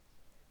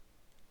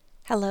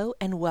Hello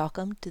and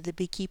welcome to the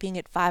Beekeeping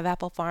at Five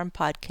Apple Farm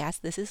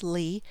podcast. This is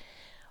Lee.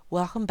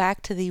 Welcome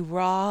back to the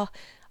raw,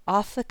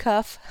 off the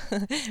cuff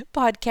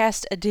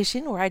podcast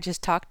edition where I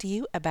just talked to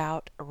you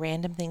about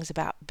random things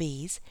about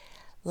bees.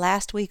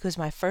 Last week was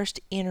my first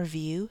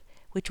interview,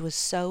 which was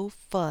so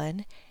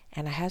fun,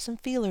 and I have some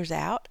feelers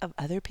out of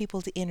other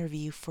people to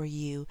interview for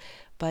you.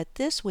 But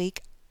this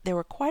week there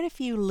were quite a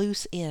few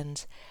loose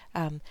ends.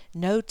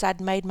 Notes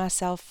I'd made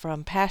myself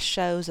from past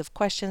shows of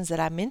questions that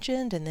I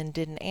mentioned and then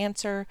didn't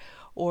answer,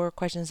 or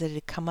questions that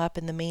had come up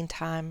in the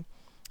meantime,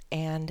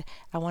 and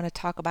I want to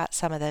talk about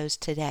some of those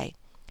today.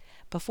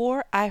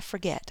 Before I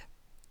forget,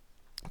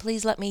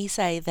 please let me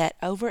say that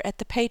over at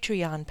the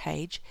Patreon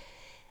page,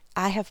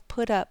 I have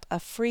put up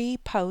a free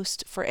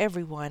post for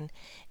everyone,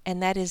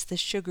 and that is the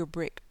sugar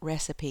brick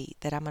recipe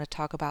that I'm going to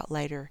talk about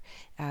later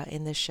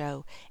in the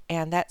show.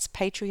 And that's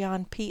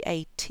Patreon,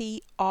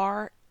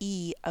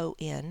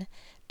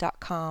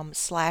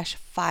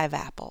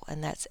 patreon.com/5apple,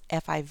 and that's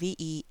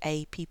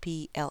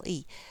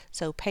FIVEAPPLE.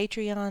 So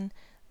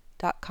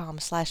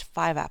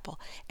patreon.com/5apple.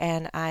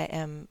 And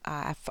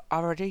I've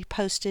already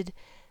posted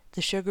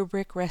the sugar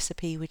brick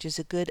recipe, which is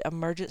a good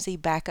emergency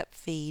backup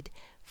feed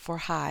for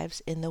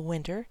hives in the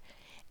winter.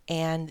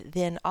 And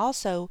then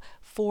also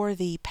for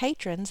the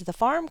patrons, the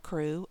farm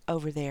crew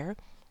over there,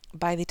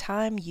 by the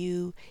time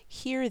you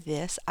hear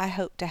this, I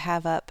hope to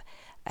have up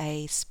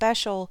a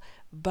special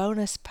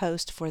bonus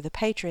post for the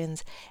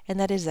patrons, and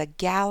that is a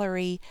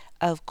gallery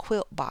of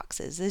quilt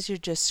boxes. These are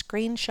just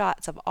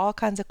screenshots of all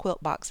kinds of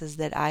quilt boxes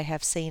that I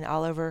have seen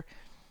all over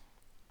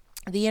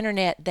the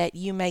internet that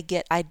you may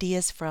get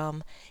ideas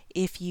from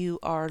if you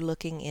are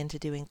looking into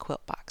doing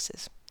quilt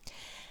boxes.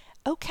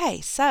 Okay,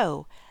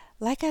 so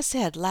like I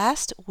said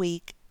last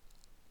week,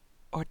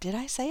 or did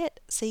I say it?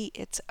 See,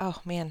 it's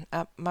oh man,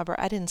 I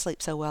didn't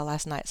sleep so well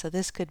last night, so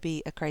this could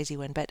be a crazy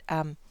one. But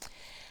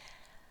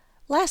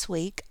last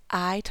week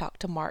I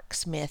talked to Mark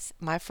Smith,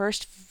 my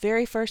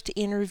very first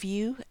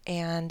interview,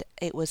 and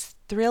it was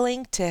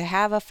thrilling to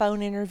have a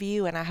phone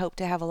interview, and I hope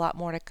to have a lot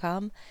more to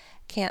come.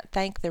 Can't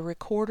thank the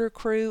recorder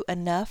crew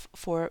enough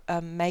for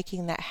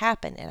making that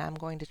happen, and I'm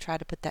going to try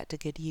to put that to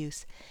good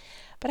use.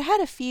 But I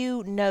had a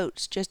few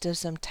notes just of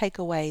some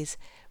takeaways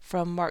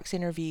from Mark's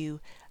interview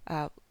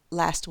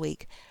last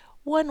week.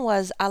 One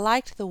was I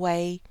liked the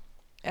way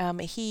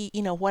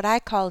what I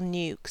call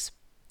nukes,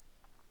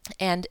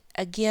 and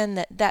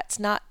again, that's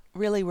not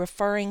really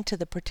referring to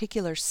the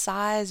particular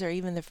size or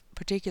even the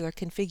particular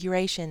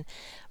configuration,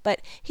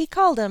 but he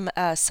called them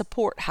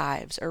support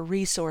hives or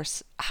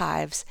resource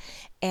hives.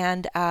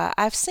 And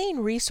I've seen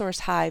resource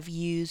hive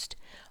used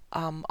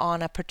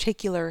on a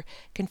particular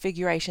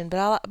configuration,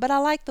 but I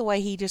like the way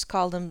he just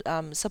called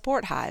them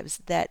support hives,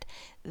 that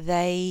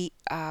they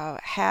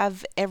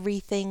have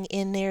everything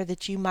in there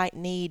that you might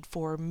need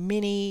for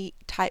many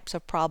types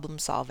of problem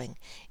solving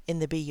in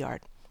the bee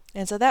yard.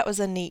 And so that was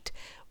a neat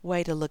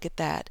way to look at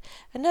that.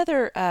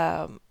 Another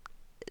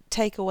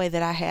takeaway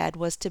that I had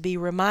was to be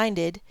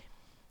reminded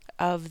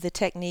of the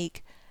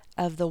technique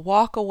of the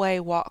walk away,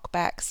 walk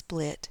back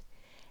split.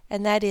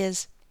 And that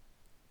is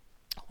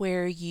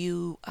where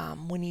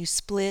when you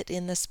split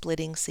in the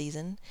splitting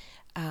season,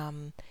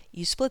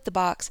 you split the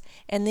box,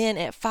 and then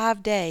at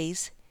 5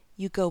 days,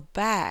 you go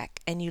back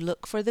and you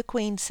look for the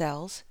queen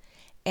cells.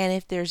 And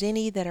if there's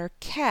any that are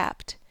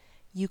capped,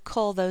 you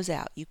cull those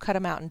out. You cut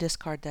them out and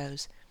discard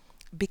those,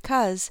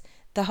 because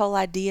the whole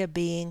idea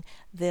being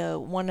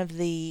one of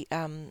the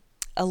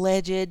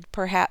alleged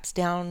perhaps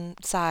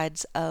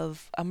downsides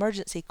of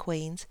emergency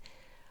queens,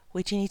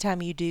 which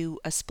anytime you do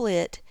a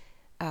split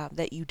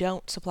that you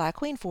don't supply a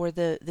queen for,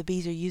 the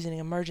bees are using an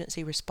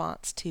emergency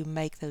response to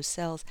make those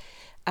cells.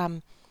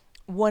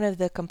 One of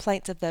the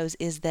complaints of those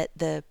is that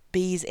the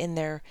bees, in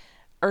their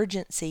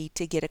urgency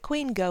to get a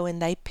queen going,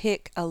 they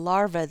pick a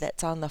larva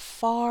that's on the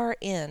far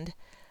end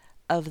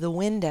of the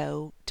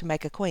window to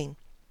make a queen.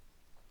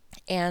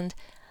 And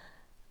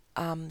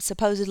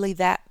supposedly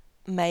that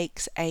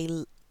makes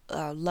a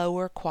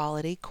lower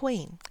quality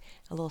queen.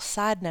 A little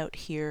side note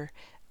here,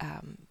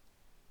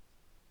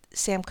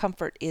 Sam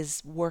Comfort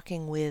is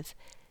working with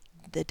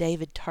the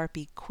David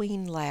Tarpey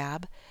Queen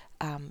Lab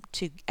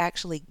to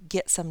actually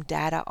get some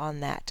data on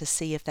that to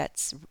see if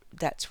that's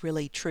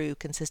really true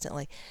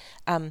consistently.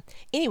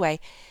 Anyway,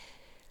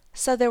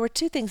 so there were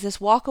two things. This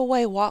walk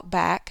away, walk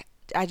back,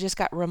 I just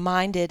got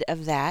reminded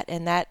of that,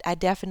 and that I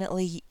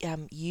definitely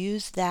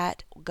used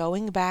that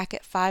going back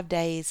at 5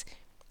 days,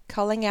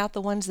 culling out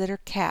the ones that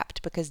are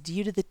capped, because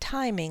due to the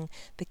timing,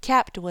 the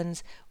capped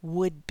ones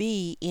would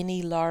be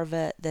any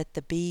larva that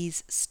the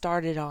bees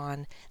started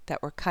on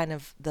that were kind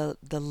of the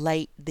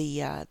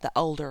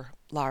older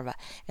larva,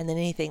 and then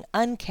anything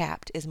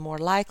uncapped is more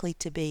likely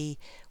to be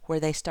where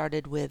they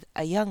started with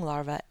a young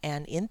larva,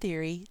 and in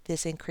theory,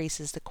 this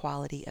increases the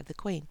quality of the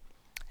queen.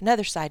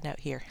 Another side note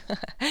here.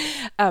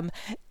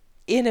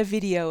 In a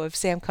video of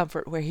Sam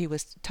Comfort where he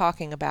was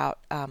talking about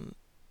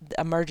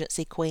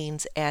emergency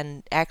queens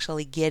and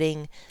actually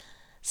getting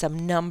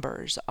some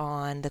numbers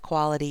on the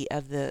quality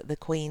of the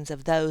queens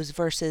of those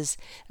versus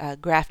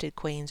grafted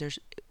queens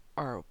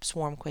or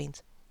swarm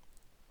queens.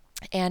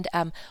 And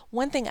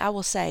one thing I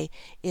will say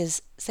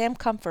is Sam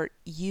Comfort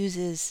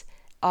uses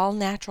all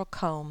natural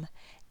comb,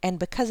 and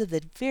because of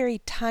the very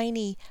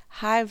tiny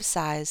hive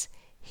size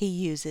he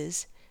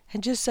uses,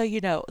 and just so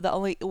you know, the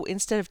only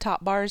instead of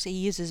top bars, he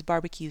uses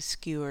barbecue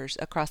skewers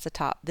across the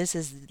top. This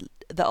is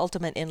the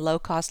ultimate in low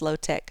cost, low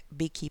tech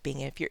beekeeping.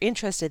 And if you're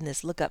interested in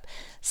this, look up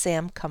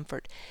Sam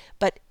Comfort.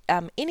 But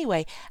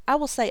anyway, I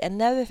will say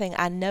another thing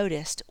I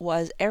noticed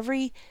was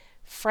every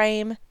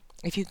frame,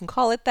 if you can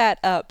call it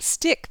that,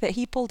 stick that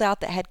he pulled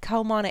out that had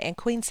comb on it and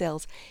queen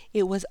cells,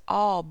 it was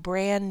all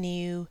brand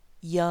new,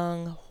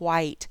 young,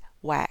 white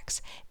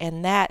wax.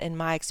 And that, in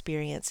my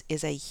experience,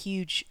 is a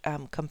huge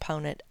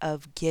component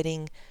of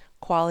getting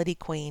quality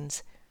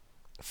queens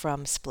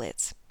from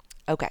splits.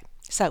 Okay,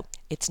 so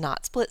it's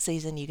not split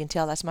season. You can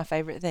tell that's my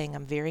favorite thing.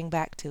 I'm veering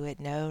back to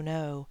it.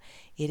 No,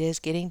 it is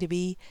getting to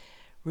be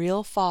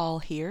real fall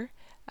here.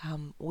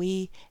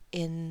 We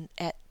in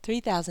at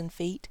 3,000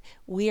 feet,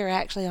 we are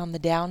actually on the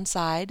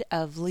downside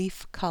of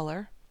leaf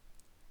color.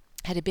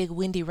 Had a big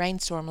windy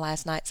rainstorm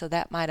last night, so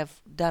that might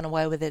have done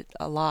away with it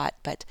a lot.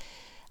 But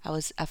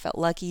I felt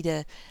lucky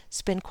to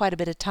spend quite a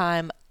bit of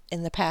time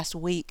in the past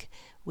week.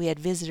 We had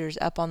visitors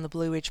up on the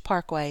Blue Ridge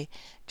Parkway,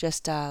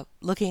 just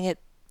looking at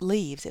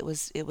leaves. It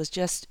was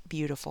just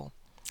beautiful.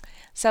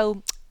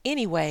 So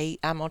anyway,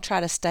 I'm going to try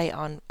to stay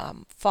on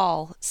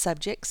fall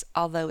subjects,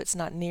 although it's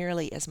not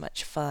nearly as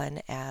much fun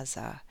as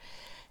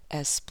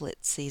split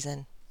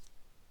season.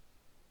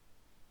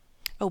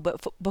 Oh,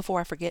 but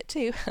before I forget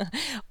too,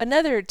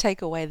 another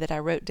takeaway that I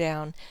wrote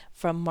down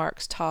from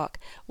Mark's talk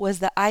was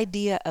the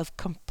idea of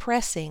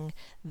compressing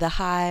the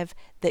hive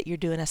that you're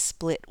doing a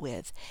split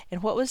with.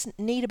 And what was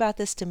neat about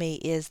this to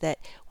me is that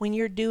when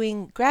you're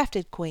doing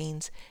grafted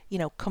queens,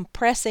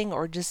 compressing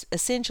or just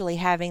essentially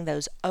having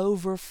those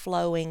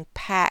overflowing,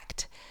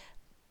 packed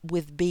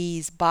with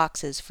bees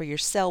boxes for your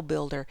cell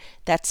builder,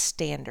 that's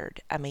standard.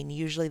 I mean,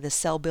 usually the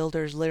cell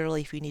builders, literally,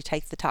 if you need to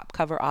take the top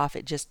cover off,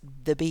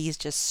 the bees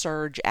just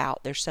surge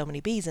out. There's so many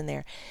bees in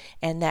there,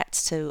 and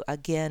that's to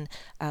again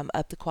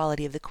up the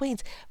quality of the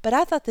queens. But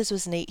I thought this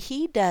was neat.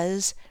 He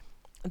does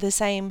the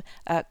same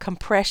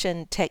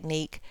compression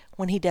technique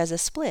when he does a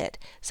split.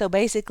 So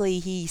basically,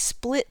 he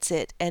splits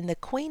it, and the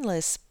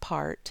queenless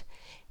part,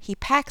 he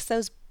packs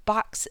those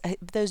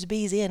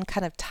bees in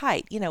kind of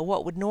tight,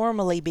 what would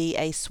normally be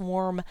a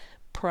swarm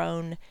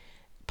prone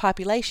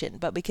population,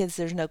 but because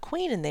there's no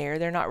queen in there,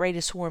 they're not ready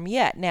to swarm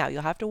yet. Now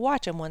you'll have to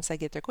watch them once they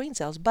get their queen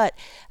cells. But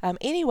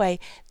anyway,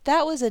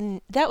 that was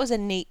a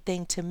neat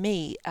thing to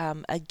me.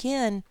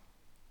 Again,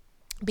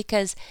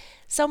 because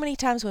so many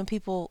times when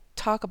people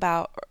talk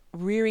about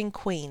rearing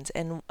queens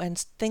and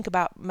think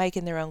about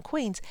making their own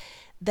queens,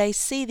 they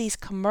see these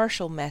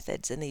commercial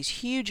methods and these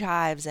huge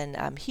hives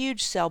and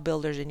huge cell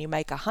builders, and you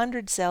make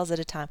 100 cells at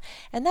a time,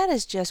 and that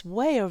is just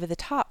way over the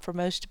top for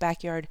most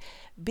backyard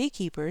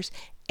beekeepers.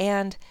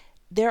 And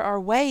there are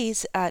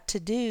ways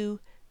to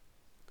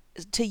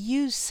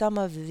use some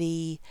of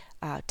the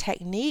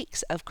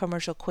techniques of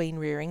commercial queen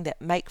rearing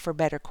that make for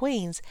better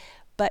queens,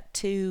 but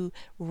to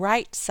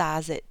right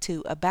size it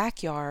to a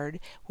backyard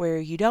where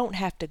you don't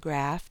have to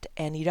graft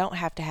and you don't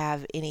have to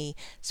have any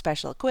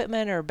special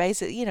equipment or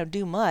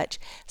do much.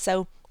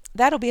 So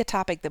that'll be a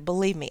topic that,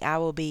 believe me, I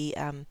will be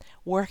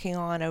working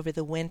on over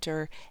the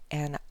winter,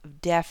 and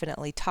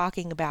definitely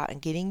talking about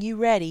and getting you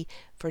ready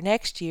for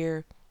next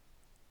year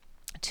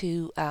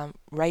to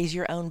raise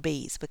your own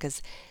bees,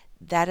 because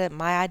that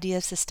my idea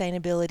of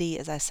sustainability,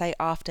 as I say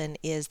often,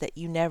 is that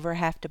you never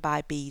have to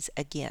buy bees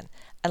again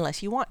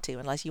unless you want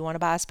to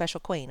buy a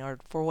special queen or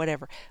for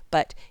whatever,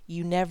 but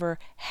you never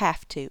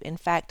have to. In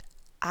fact,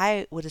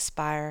 I would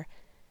aspire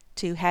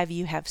to have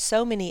you have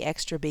so many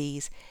extra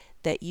bees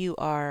that you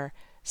are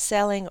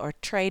selling or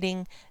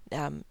trading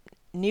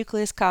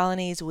nucleus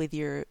colonies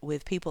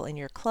with people in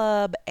your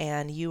club,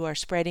 and you are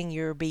spreading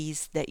your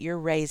bees that you're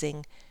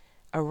raising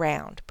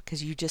around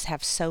because you just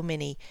have so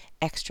many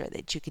extra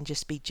that you can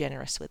just be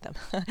generous with them.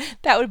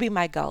 That would be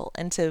my goal,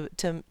 and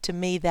to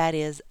me that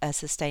is a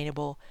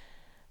sustainable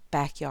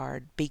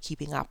backyard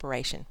beekeeping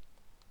operation.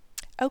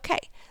 Okay,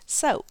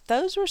 so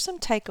those were some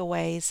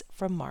takeaways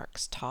from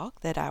Mark's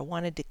talk that I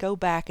wanted to go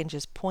back and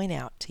just point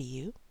out to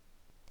you.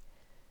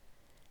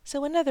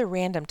 So another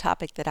random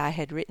topic that I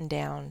had written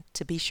down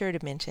to be sure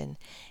to mention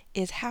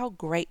is how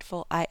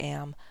grateful I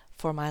am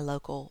for my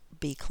local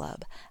bee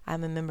club.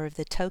 I'm a member of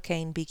the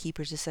Tocane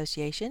Beekeepers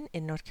Association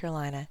in North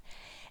Carolina,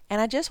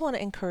 and I just want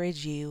to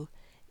encourage you,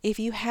 if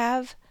you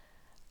have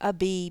a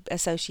bee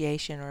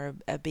association or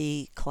a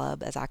bee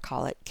club, as I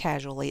call it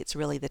casually, it's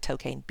really the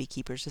Tocane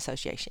Beekeepers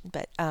Association,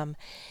 but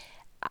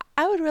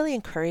I would really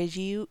encourage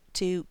you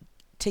to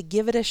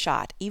give it a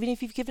shot, even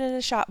if you've given it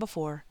a shot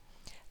before,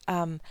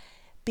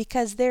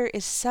 because there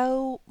is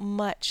so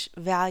much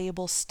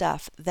valuable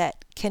stuff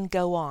that can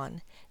go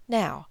on.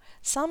 Now,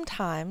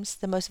 sometimes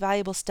the most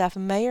valuable stuff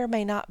may or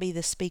may not be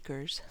the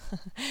speakers,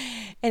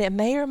 and it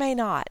may or may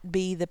not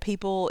be the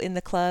people in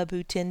the club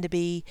who tend to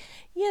be,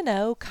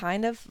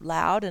 kind of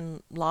loud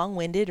and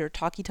long-winded or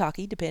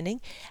talky-talky,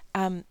 depending.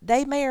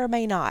 They may or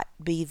may not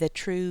be the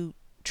true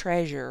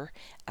treasure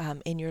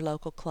in your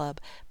local club.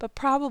 But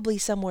probably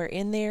somewhere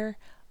in there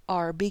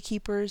are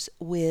beekeepers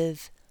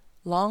with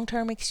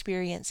long-term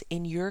experience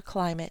in your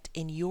climate,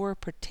 in your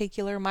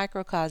particular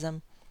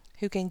microcosm,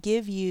 who can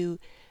give you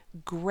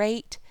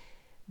great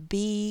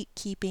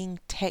beekeeping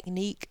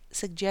technique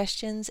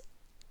suggestions.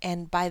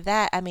 And by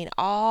that I mean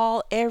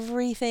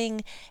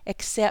everything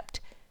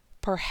except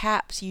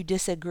perhaps you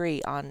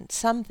disagree on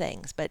some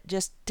things, but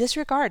just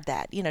disregard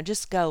that.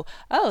 Just go,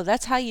 oh,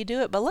 that's how you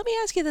do it. But let me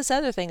ask you this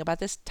other thing about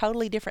this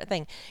totally different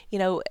thing.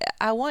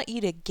 I want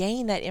you to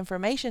gain that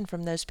information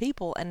from those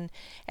people, and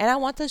I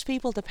want those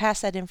people to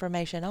pass that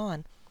information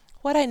on.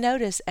 What I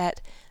notice at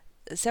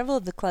several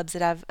of the clubs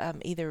that I've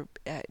either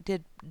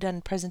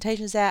done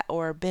presentations at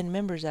or been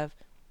members of,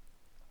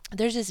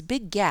 there's this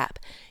big gap.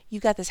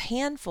 You've got this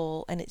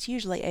handful, and it's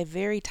usually a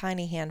very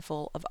tiny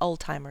handful of old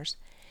timers.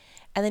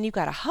 And then you've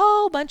got a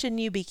whole bunch of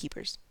new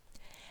beekeepers.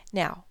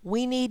 Now,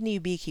 we need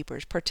new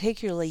beekeepers,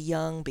 particularly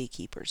young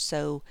beekeepers.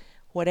 So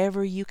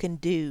whatever you can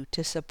do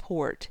to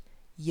support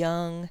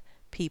young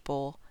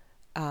people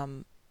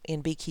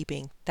in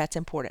beekeeping, that's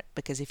important.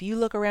 Because if you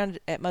look around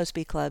at most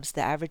bee clubs,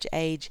 the average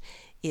age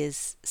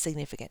is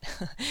significant.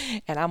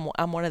 And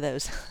I'm one of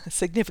those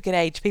significant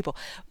age people.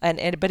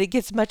 But it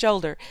gets much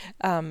older.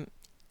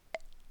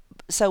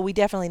 So we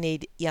definitely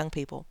need young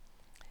people.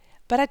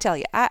 But I tell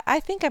you, I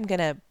think I'm going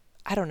to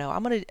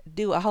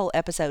do a whole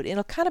episode.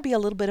 It'll kind of be a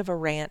little bit of a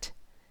rant.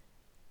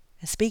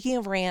 And speaking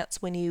of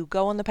rants, when you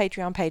go on the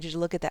Patreon page to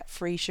look at that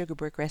free sugar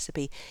brick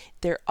recipe,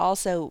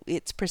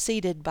 it's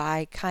preceded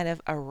by kind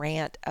of a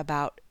rant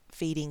about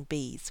feeding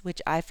bees,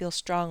 which I feel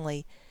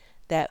strongly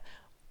that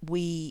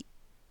we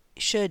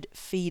should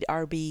feed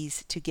our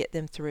bees to get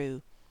them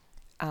through.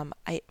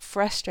 It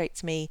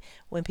frustrates me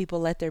when people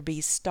let their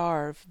bees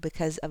starve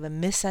because of a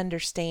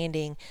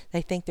misunderstanding.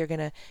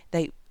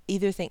 They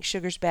either think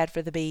sugar's bad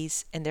for the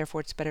bees and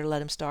therefore it's better to let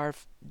them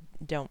starve.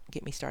 Don't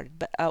get me started.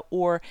 But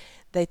or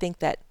they think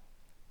that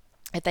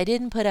if they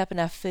didn't put up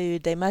enough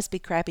food, they must be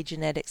crappy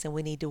genetics and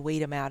we need to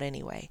weed them out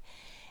anyway.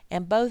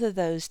 And both of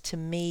those to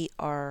me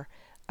are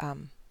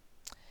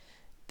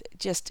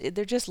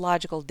they're just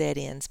logical dead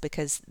ends,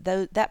 because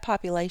that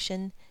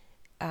population,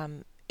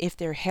 if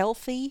they're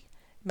healthy,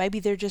 maybe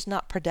they're just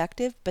not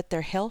productive, but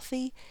they're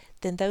healthy,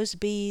 then those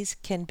bees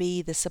can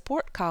be the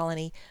support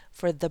colony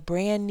for the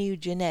brand new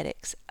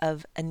genetics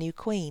of a new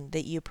queen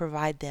that you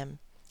provide them.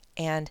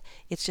 And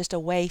it's just a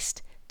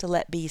waste to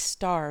let bees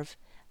starve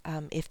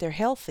if they're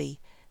healthy,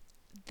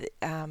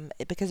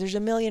 because there's a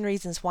million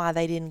reasons why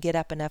they didn't get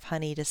up enough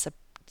honey to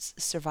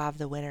survive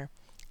the winter.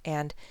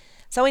 And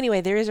so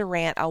anyway, there is a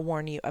rant. I'll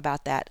warn you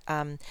about that.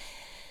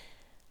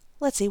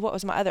 Let's see, what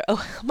was my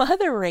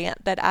other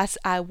rant that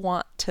I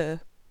want to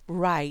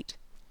write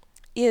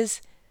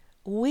is,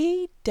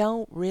 we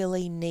don't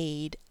really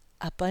need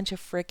a bunch of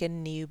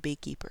frickin' new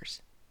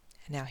beekeepers.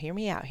 Now hear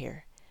me out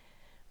here.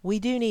 We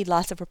do need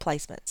lots of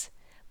replacements,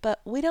 but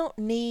we don't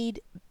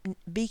need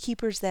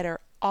beekeepers that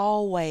are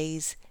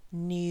always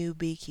new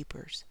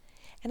beekeepers.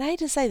 And I hate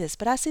to say this,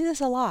 but I see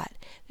this a lot.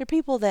 There are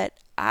people that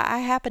I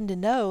happen to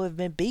know have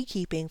been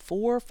beekeeping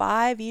 4 or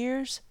 5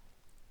 years,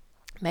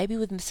 maybe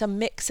with some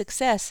mixed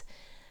success,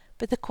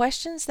 but the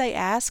questions they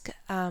ask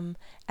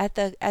at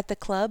the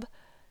club,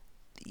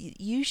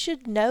 you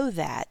should know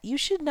that. You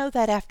should know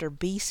that after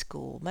bee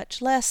school,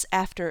 much less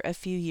after a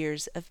few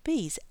years of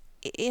bees,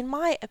 in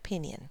my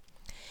opinion.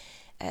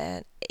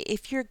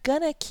 If you're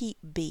gonna keep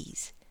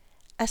bees,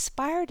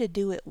 aspire to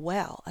do it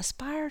well.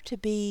 Aspire to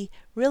be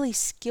really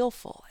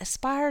skillful.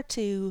 Aspire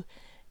to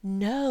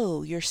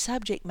know your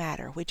subject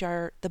matter, which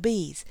are the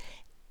bees,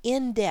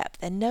 in depth,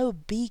 and know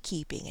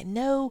beekeeping, and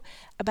know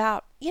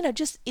about,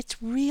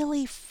 it's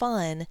really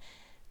fun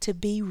to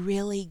be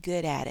really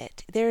good at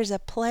it. There's a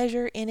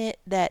pleasure in it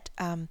that,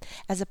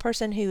 as a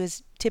person who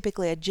is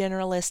typically a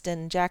generalist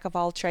and jack of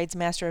all trades,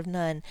 master of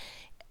none,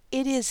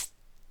 it is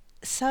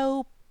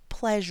so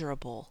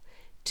pleasurable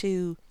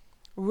to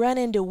run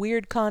into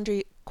weird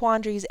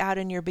quandaries out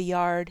in your bee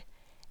yard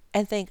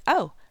and think,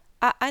 oh,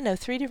 I know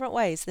 3 different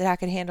ways that I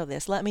could handle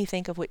this. Let me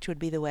think of which would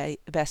be the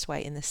best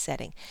way in this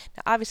setting.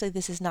 Now, obviously,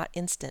 this is not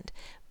instant,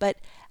 but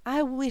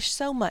I wish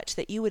so much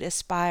that you would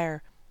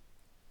aspire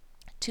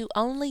to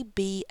only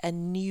be a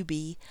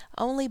newbie,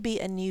 only be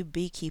a new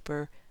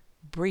beekeeper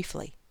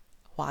briefly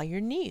while you're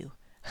new.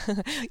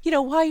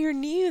 While you're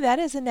new, that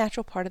is a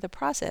natural part of the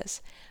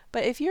process.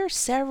 But if you're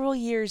several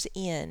years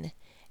in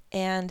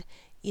and,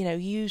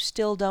 you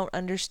still don't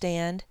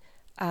understand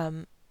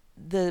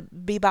the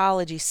bee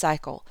biology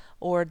cycle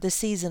or the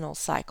seasonal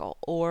cycle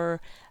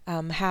or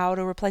how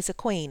to replace a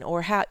queen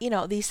or how,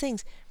 these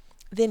things,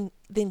 then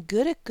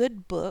get a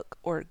good book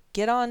or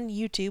get on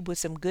YouTube with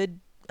some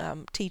good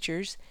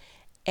teachers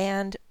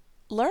and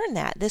learn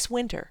that this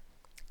winter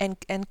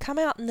and come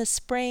out in the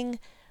spring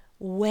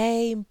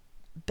way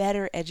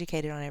better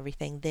educated on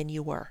everything than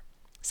you were.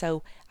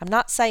 So I'm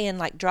not saying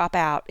like drop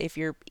out if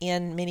you're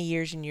in many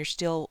years and you're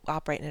still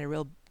operating at a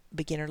real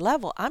beginner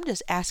level. I'm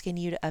just asking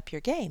you to up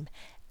your game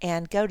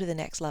and go to the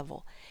next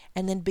level.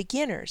 And then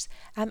beginners,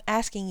 I'm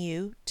asking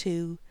you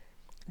to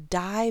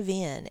dive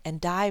in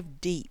and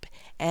dive deep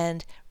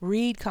and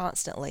read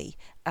constantly,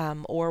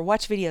 or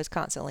watch videos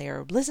constantly,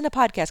 or listen to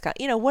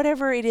podcasts,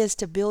 whatever it is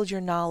to build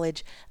your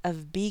knowledge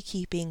of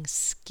beekeeping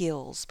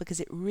skills,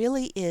 because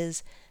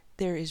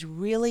there is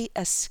really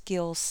a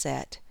skill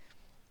set.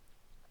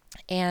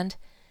 And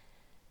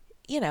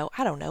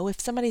I don't know, if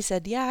somebody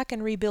said, yeah, I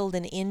can rebuild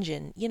an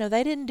engine,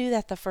 they didn't do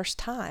that the first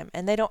time.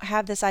 And they don't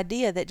have this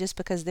idea that just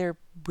because they're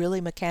really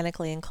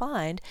mechanically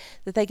inclined,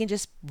 that they can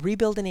just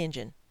rebuild an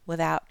engine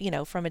without,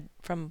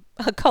 from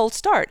a cold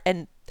start.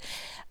 And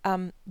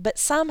but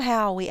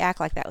somehow we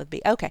act like that with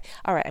bee. Okay,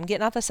 all right, I'm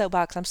getting off the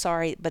soapbox. I'm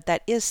sorry, but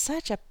that is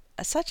such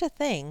a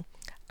thing.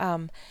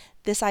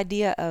 This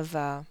idea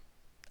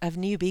of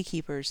new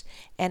beekeepers.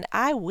 And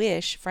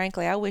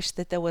frankly, I wish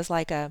that there was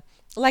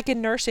like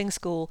in nursing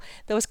school,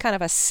 there was kind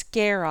of a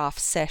scare off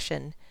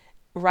session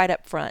right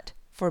up front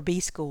for bee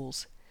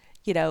schools.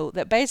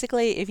 That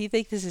basically, if you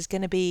think this is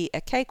going to be a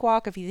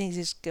cakewalk, if you think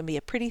this is going to be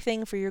a pretty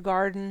thing for your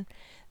garden,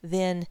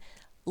 then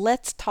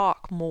let's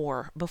talk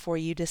more before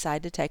you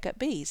decide to take up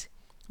bees.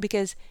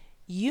 Because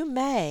you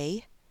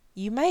may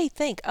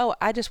think, oh,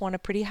 I just want a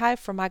pretty hive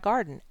for my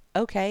garden.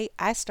 Okay,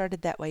 I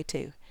started that way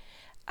too.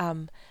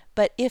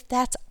 But if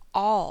that's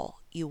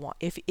all you want,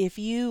 if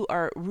you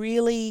are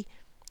really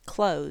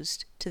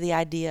closed to the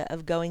idea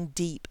of going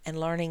deep and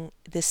learning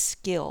this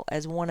skill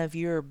as one of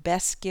your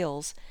best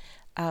skills,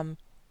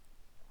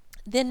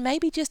 then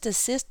maybe just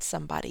assist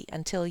somebody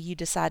until you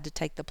decide to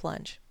take the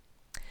plunge.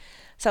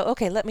 So,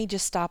 okay, let me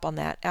just stop on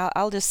that.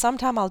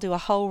 Sometime I'll do a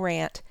whole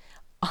rant.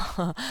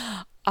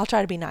 I'll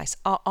try to be nice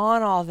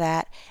on all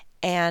that,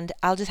 and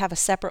I'll just have a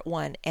separate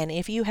one. And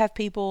if you have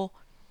people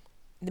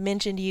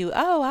mention to you,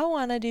 oh, I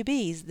want to do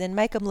bees, then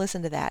make them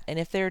listen to that. And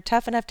if they're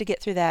tough enough to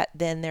get through that,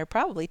 then they're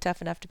probably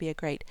tough enough to be a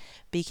great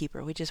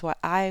beekeeper, which is what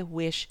I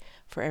wish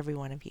for every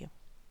one of you.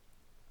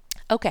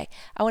 Okay,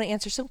 I want to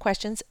answer some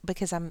questions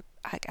because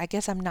I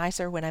guess I'm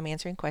nicer when I'm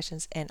answering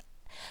questions, and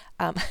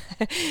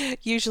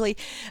usually.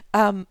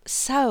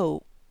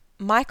 So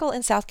Michael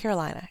in South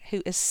Carolina,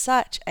 who is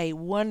such a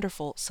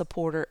wonderful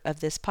supporter of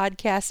this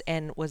podcast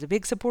and was a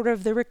big supporter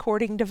of the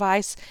recording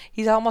device.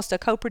 He's almost a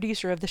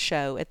co-producer of the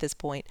show at this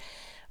point.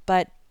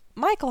 But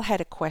Michael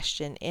had a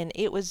question, and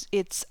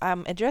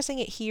I'm addressing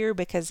it here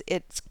because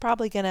it's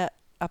probably going to,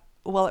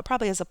 it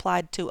probably has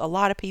applied to a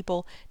lot of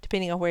people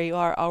depending on where you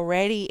are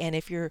already. And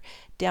if you're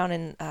down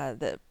in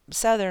the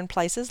southern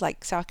places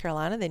like South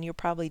Carolina, then you're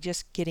probably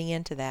just getting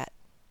into that.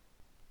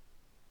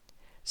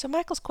 So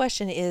Michael's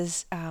question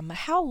is,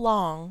 how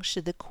long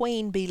should the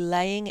queen be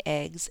laying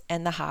eggs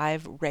and the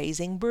hive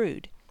raising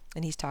brood?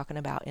 And he's talking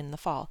about in the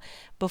fall,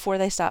 before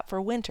they stop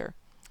for winter.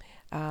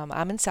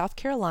 I'm in South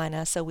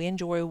Carolina, so we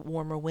enjoy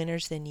warmer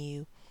winters than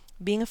you.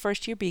 Being a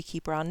first-year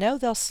beekeeper, I know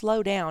they'll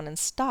slow down and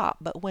stop,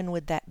 but when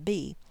would that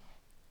be?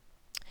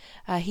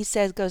 He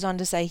goes on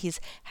to say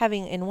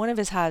in one of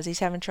his hives, he's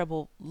having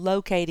trouble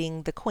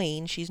locating the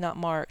queen. She's not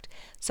marked.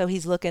 So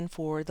he's looking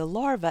for the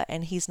larva,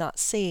 and he's not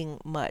seeing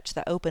much,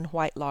 the open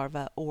white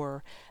larva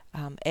or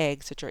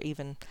eggs, which are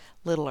even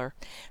littler.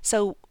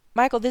 So,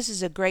 Michael, this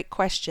is a great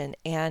question,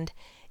 and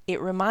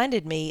it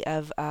reminded me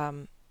of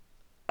an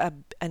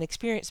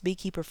experienced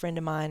beekeeper friend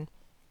of mine,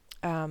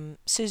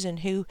 Susan,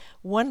 who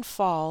one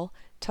fall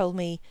told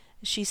me,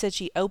 she said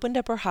she opened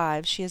up her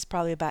hives. She has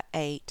probably about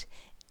 8,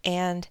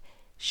 and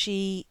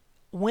she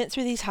went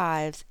through these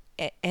hives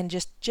and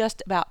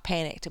just about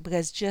panicked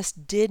because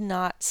just did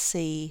not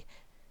see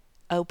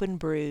open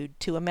brood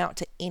to amount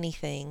to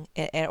anything,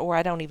 or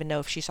I don't even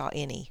know if she saw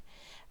any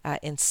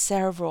in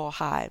several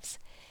hives.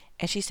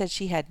 And she said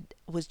she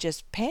was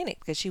just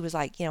panicked because she was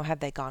like, have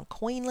they gone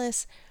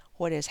queenless?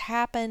 What has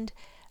happened?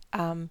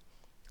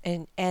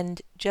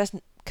 And just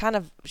kind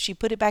of, she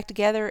put it back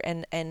together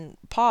and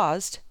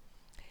paused,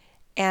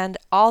 and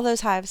all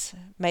those hives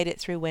made it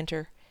through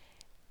winter.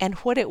 And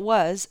what it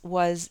was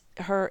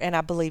her, and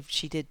I believe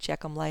she did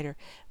check them later,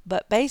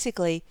 but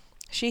basically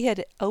she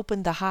had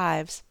opened the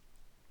hives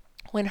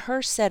when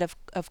her set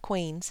of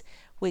queens,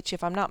 which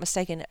if I'm not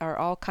mistaken are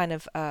all kind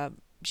of,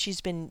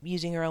 she's been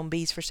using her own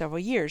bees for several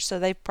years, so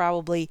they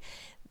probably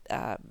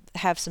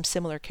have some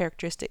similar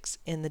characteristics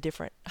in the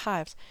different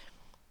hives.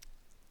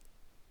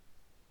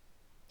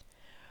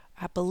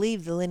 I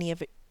believe the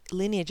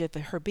lineage of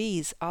her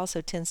bees also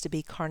tends to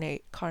be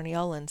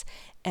Carniolans,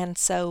 and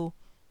so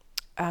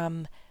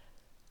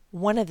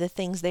one of the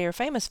things they are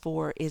famous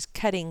for is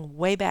cutting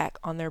way back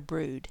on their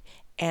brood,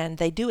 and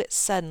they do it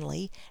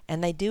suddenly,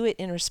 and they do it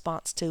in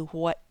response to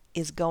what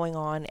is going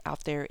on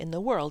out there in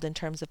the world in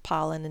terms of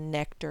pollen and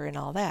nectar and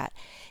all that.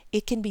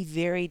 It can be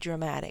very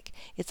dramatic.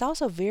 It's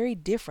also very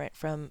different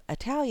from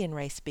Italian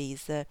race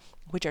bees,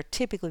 which are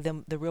typically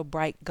the real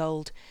bright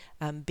gold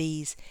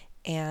bees,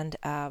 and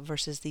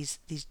versus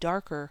these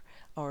darker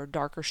or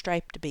darker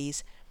striped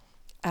bees.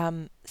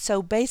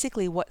 So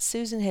basically what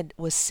Susan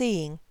was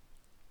seeing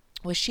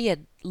was she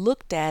had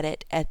looked at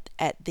it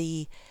at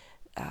the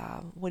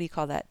what do you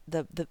call that,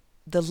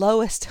 the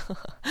lowest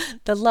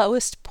the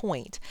lowest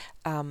point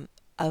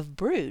of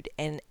brood,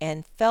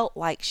 and felt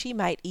like she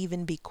might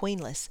even be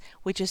queenless,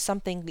 which is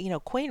something,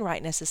 queen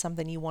rightness is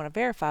something you want to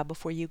verify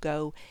before you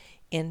go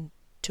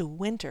into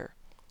winter.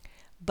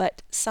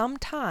 But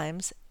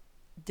sometimes,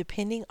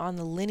 depending on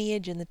the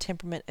lineage and the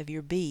temperament of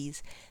your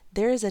bees,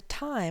 there is a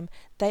time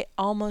they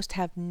almost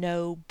have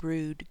no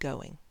brood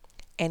going.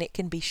 And it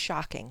can be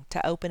shocking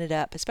to open it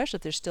up, especially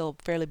if there's still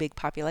a fairly big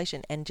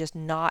population, and just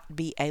not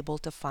be able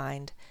to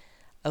find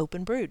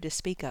open brood to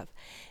speak of.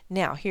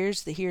 Now,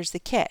 here's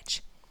the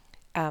catch.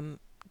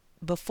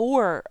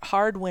 Before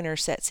hard winter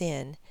sets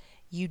in,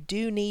 you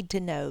do need to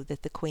know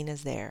that the queen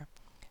is there.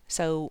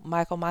 So,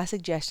 Michael, my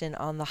suggestion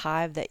on the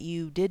hive that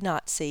you did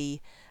not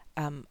see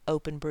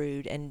open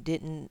brood and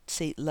didn't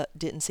see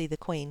the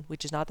queen,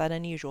 which is not that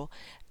unusual,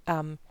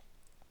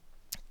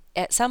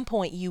 at some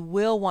point you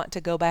will want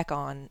to go back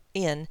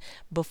in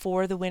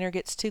before the winter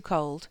gets too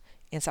cold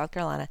in South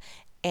Carolina,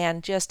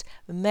 and just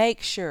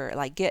make sure,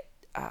 like, get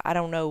I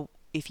don't know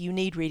if you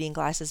need reading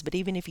glasses, but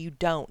even if you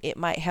don't, it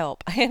might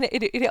help. And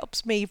it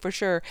helps me for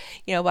sure.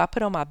 I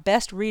put on my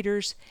best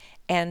readers,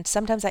 and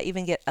sometimes I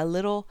even get a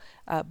little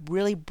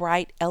really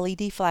bright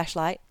LED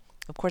flashlight.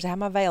 Of course, I have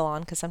my veil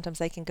on because sometimes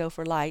they can go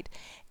for light,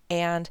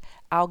 and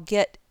I'll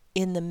get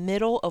in the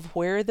middle of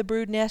where the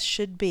brood nest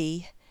should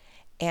be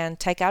and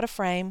take out a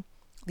frame,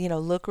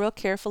 look real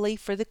carefully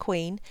for the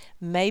queen.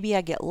 Maybe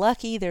I get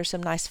lucky, there's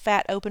some nice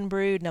fat open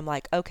brood, and I'm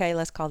like, okay,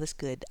 let's call this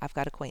good, I've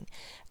got a queen.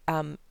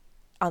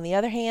 On the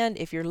other hand,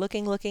 if you're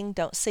looking,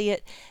 don't see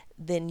it,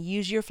 then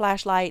use your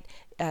flashlight.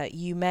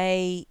 You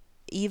may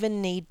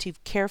even need to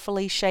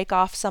carefully shake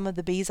off some of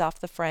the bees off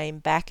the frame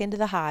back into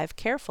the hive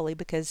carefully,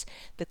 because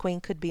the queen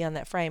could be on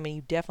that frame and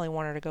you definitely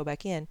want her to go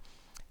back in,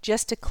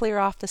 just to clear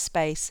off the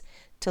space,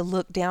 to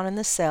look down in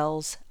the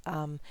cells,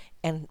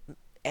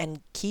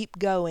 and keep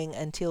going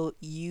until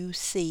you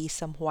see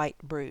some white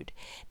brood.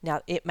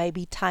 Now, it may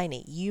be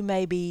tiny. You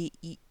may be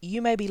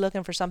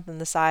looking for something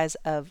the size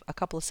of a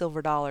couple of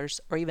silver dollars,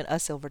 or even a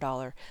silver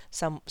dollar,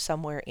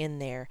 somewhere in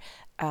there.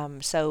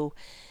 So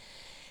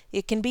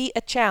it can be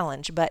a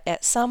challenge, but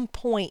at some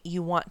point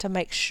you want to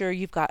make sure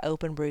you've got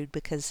open brood,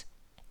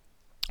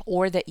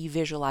 or that you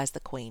visualize the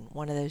queen.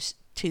 One of those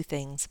two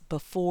things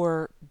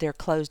before they're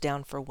closed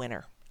down for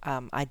winter,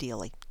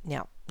 ideally.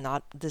 Now,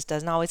 this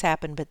doesn't always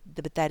happen, but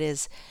that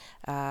is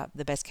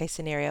the best case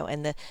scenario.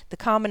 And the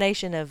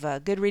combination of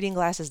good reading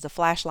glasses, the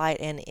flashlight,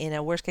 and in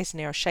a worst case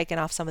scenario, shaking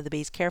off some of the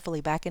bees carefully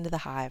back into the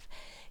hive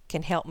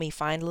can help me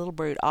find a little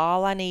brood.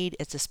 All I need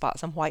is to spot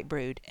some white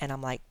brood, and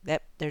I'm like,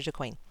 yep, there's a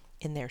queen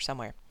in there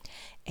somewhere.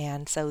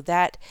 And so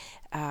that,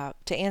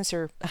 to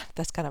answer,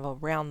 that's kind of a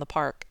round the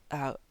park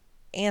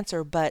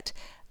answer, but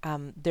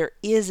there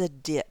is a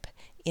dip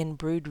in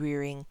brood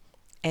rearing,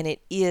 and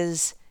it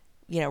is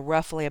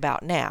roughly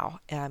about now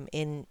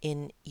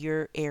in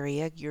your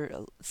area,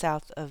 you're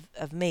south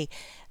of me,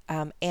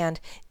 and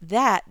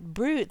that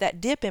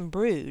dip in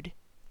brood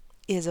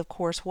is, of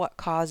course, what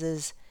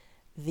causes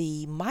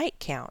the mite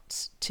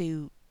counts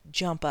to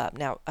jump up.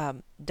 Now,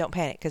 don't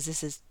panic, because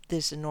this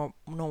is a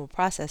normal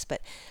process,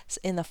 but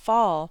in the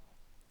fall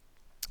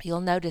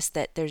you'll notice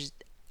that there's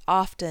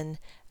often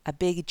a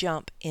big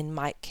jump in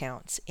mite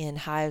counts in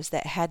hives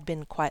that had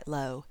been quite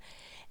low.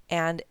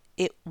 And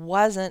it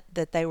wasn't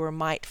that they were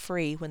mite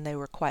free when they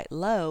were quite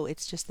low,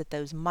 it's just that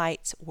those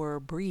mites were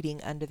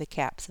breeding under the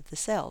caps of the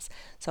cells.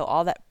 So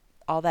all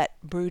that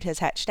brood has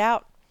hatched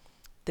out,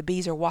 the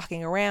bees are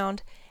walking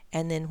around,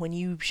 and then when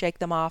you shake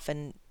them off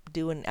and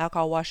do an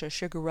alcohol wash or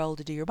sugar roll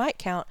to do your mite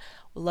count,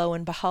 lo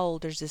and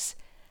behold, there's this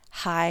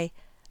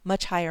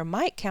much higher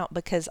mite count,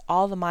 because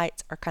all the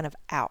mites are kind of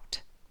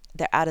out.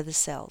 They're out of the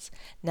cells.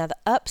 Now, the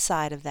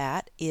upside of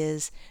that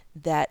is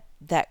that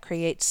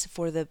creates,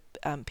 for the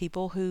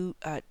people who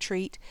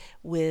treat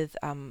with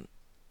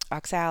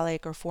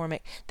oxalic or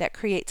formic, that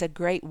creates a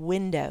great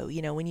window.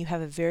 When you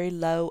have a very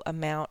low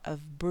amount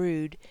of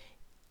brood,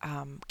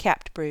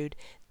 capped brood,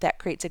 that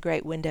creates a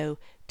great window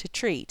to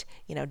treat,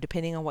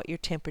 depending on what your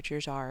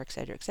temperatures are, et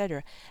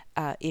cetera,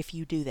 if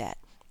you do that.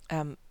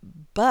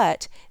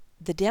 But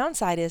the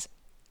downside is,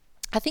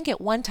 I think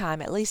at one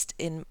time, at least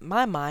in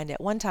my mind,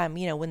 when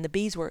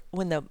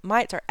the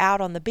mites are out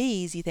on the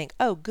bees, you think,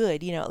 oh,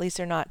 good, at least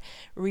they're not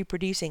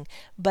reproducing.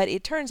 But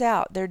it turns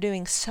out they're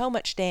doing so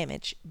much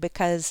damage,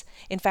 because,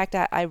 in fact,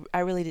 I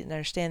really didn't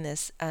understand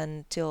this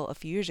until a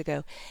few years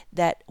ago,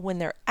 that when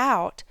they're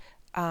out,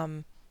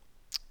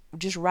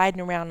 just riding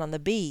around on the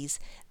bees,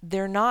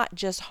 they're not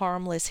just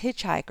harmless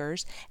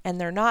hitchhikers, and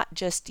they're not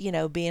just,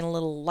 being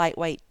little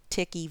lightweight,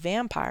 ticky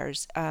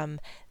vampires.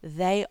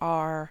 They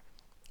are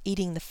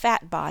eating the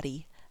fat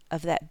body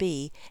of that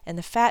bee, and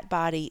the fat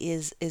body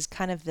is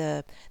kind of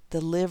the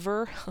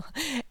liver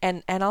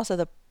and also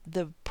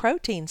the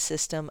protein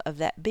system of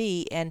that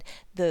bee. And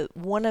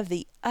one of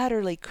the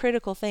utterly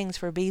critical things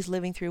for bees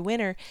living through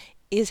winter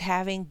is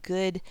having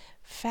good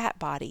fat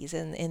bodies,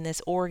 and in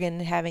this organ,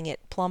 having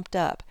it plumped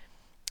up.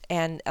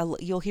 And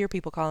you'll hear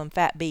people call them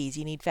fat bees.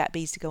 You need fat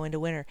bees to go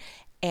into winter,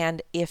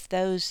 and if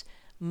those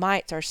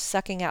mites are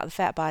sucking out the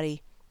fat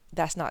body,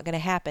 that's not going to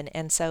happen.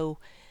 And so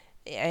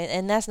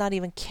and that's not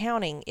even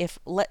counting if,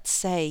 let's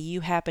say,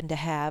 you happen to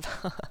have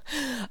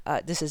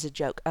this is a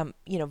joke,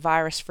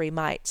 virus-free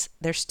mites.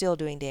 They're still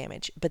doing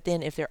damage. But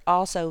then if they're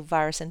also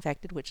virus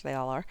infected, which they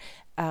all are,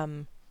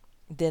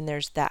 then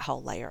there's that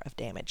whole layer of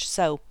damage.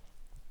 So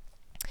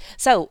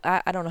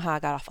I don't know how I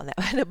got off on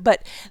that,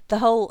 but the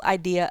whole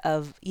idea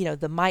of,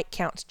 the mite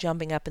counts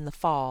jumping up in the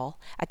fall,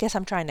 I guess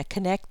I'm trying to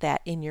connect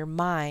that in your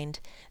mind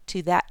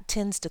to that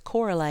tends to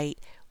correlate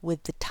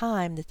with the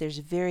time that there's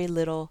very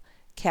little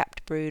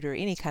capped brood or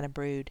any kind of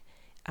brood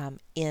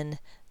in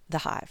the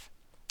hive.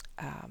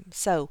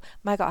 So,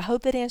 Michael, I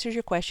hope that answers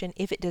your question.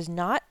 If it does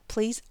not,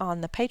 please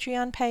on the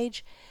Patreon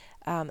page.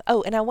 And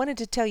I wanted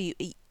to tell you,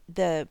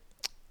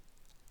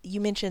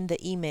 you mentioned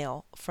the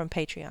email from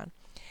Patreon.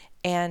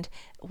 And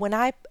when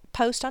I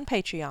post on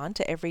Patreon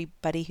to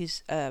everybody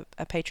who's a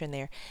patron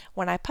there,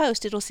 when I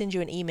post, it'll send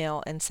you an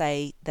email and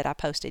say that I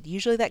posted.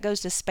 Usually that goes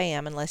to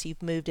spam unless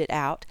you've moved it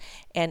out.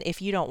 And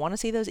if you don't want to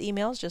see those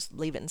emails, just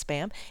leave it in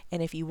spam.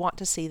 And if you want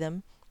to see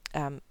them,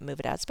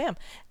 move it out of spam.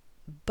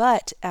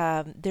 But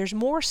there's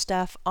more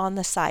stuff on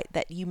the site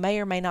that you may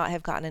or may not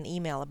have gotten an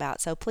email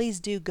about. So please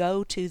do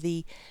go to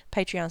the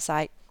Patreon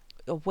site,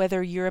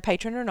 whether you're a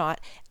patron or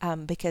not,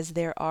 because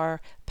there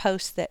are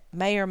posts that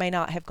may or may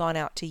not have gone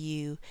out to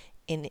you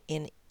in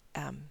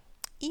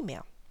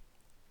email.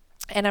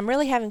 And I'm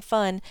really having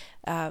fun.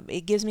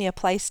 It gives me a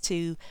place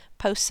to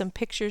post some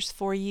pictures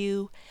for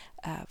you.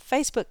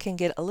 Facebook can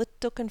get a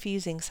little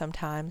confusing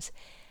sometimes,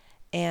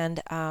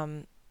 and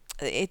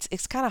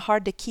it's kind of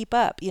hard to keep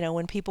up.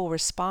 When people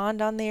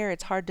respond on there,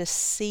 it's hard to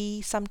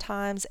see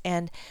sometimes.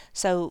 And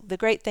so the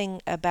great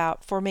thing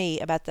for me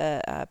about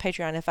the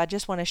Patreon, if I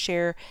just want to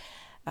share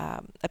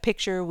a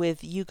picture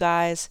with you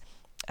guys,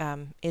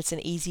 it's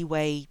an easy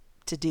way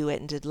to do it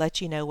and to let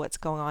you know what's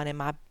going on in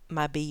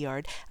my bee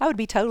yard. I would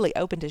be totally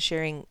open to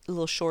sharing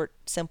little short,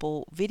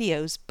 simple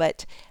videos,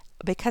 but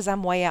because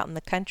I'm way out in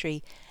the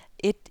country,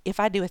 if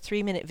I do a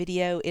 3-minute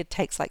video, it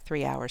takes like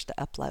 3 hours to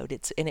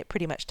upload. And it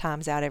pretty much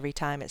times out every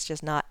time. It's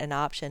just not an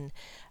option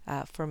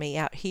for me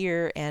out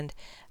here, and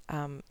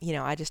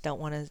I just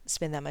don't want to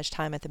spend that much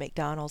time at the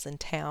McDonald's in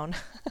town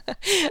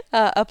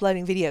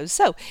uploading videos.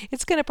 So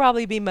it's going to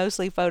probably be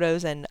mostly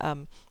photos and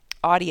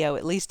audio,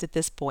 at least at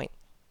this point.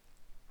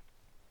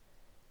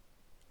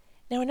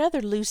 Now,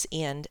 another loose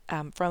end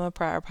from a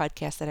prior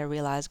podcast that I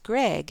realized,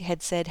 Greg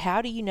had said,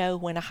 how do you know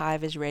when a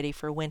hive is ready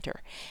for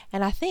winter?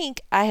 And I think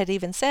I had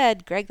even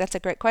said, Greg, that's a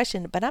great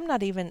question, but I'm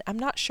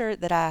not sure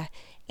that I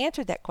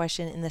answered that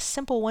question in the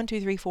simple 1,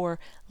 2, 3, 4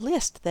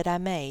 list that I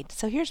made.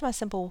 So here's my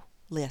simple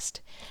list.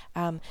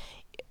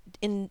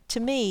 To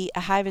me,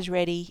 a hive is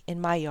ready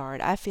in my yard.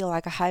 I feel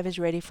like a hive is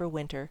ready for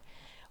winter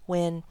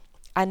when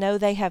I know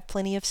they have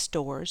plenty of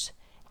stores,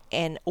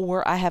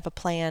 or I have a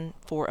plan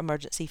for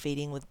emergency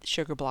feeding with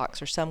sugar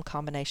blocks or some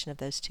combination of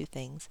those two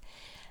things.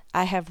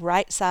 I have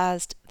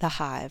right-sized the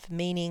hive,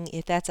 meaning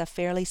if that's a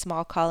fairly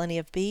small colony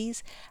of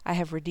bees, I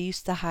have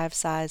reduced the hive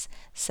size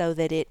so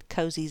that it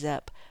cozies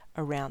up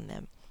around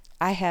them.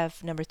 I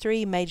have, number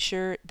 3, made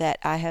sure that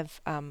I have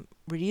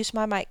reduced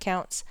my mite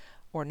counts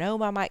or know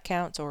my mite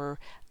counts, or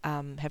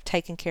have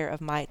taken care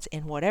of mites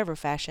in whatever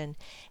fashion.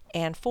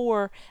 And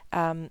 4,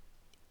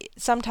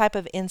 some type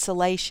of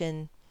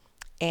insulation.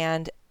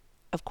 And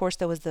of course,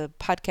 there was the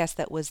podcast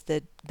that was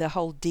the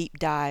whole deep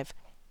dive.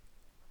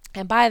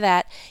 And by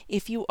that,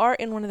 if you are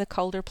in one of the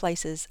colder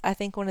places, I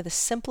think one of the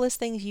simplest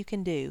things you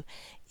can do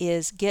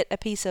is get a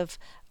piece of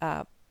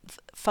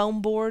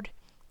foam board.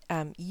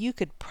 You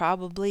could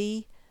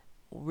probably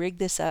rig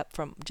this up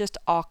from just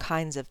all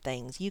kinds of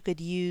things.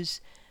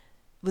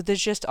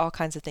 There's just all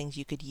kinds of things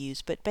you could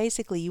use. But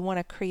basically, you want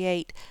to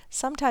create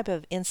some type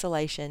of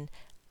insulation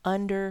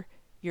under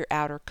your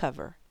outer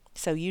cover.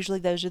 So usually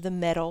those are the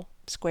metal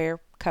square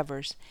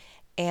covers.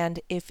 And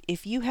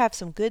if you have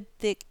some good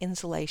thick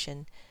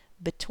insulation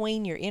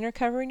between your inner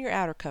cover and your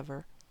outer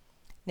cover,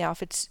 now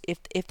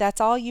if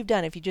that's all you've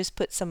done, if you just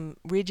put some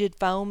rigid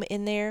foam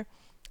in there,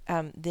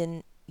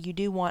 then you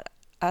do want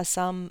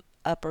some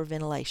upper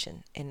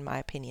ventilation, in my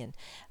opinion.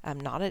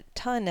 Not a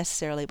ton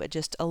necessarily, but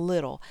just a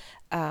little.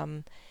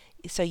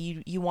 So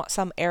you want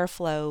some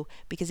airflow,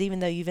 because even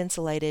though you've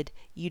insulated,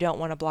 you don't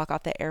want to block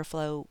off that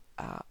airflow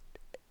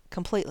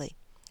completely.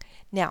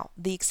 Now,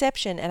 the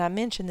exception, and I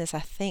mentioned this,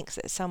 I think,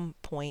 at some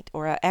point,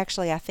 or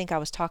actually, I think I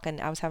was having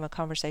a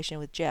conversation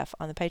with Jeff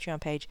on the Patreon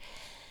page.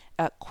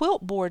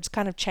 Quilt boards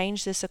kind of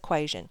change this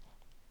equation.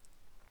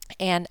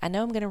 And I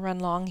know I'm going to run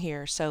long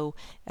here, so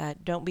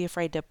don't be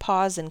afraid to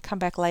pause and come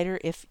back later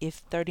if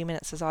 30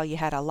 minutes is all you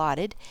had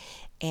allotted.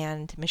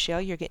 And Michelle,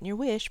 you're getting your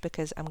wish,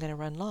 because I'm going to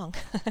run long.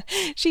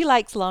 She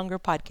likes longer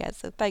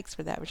podcasts, so thanks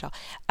for that, Michelle.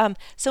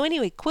 So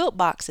anyway, quilt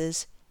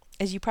boxes,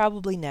 as you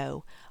probably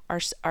know,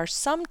 are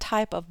some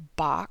type of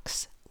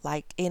box,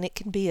 and it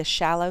can be a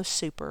shallow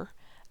super,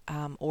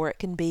 or it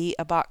can be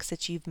a box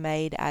that you've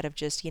made out of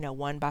just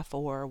 1x4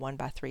 or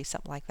 1x3,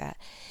 something like that.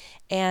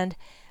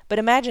 But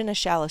imagine a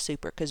shallow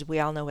super, because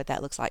we all know what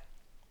that looks like.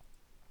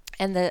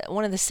 And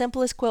one of the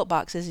simplest quilt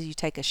boxes is you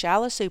take a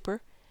shallow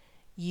super,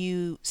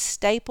 you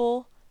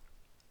staple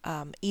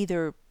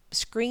either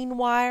screen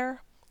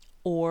wire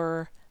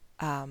or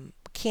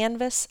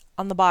canvas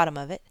on the bottom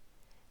of it,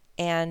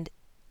 and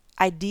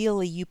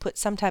ideally you put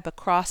some type of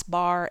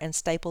crossbar and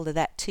staple to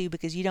that too,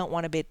 because you don't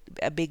want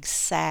a big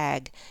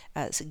sag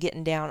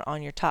getting down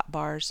on your top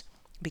bars,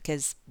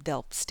 because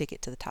they'll stick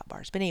it to the top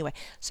bars. But anyway,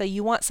 so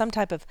you want some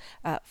type of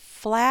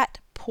flat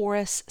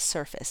porous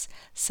surface,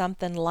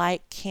 something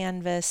like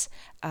canvas.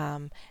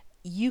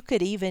 You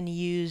could even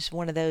use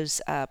one of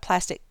those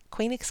plastic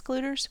queen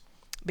excluders,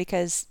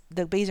 because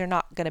the bees are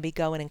not going to be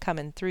going and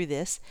coming through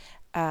this.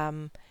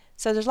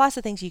 So there's lots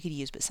of things you could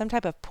use, but some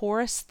type of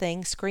porous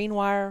thing, screen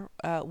wire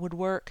would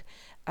work.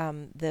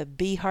 The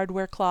bee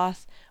hardware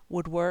cloth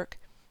would work.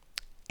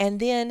 And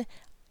then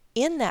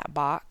in that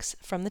box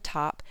from the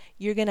top,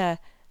 you're going to,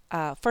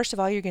 first of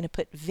all, you're going to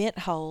put vent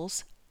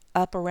holes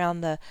up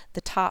around the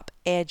top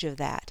edge of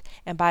that.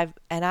 And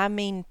I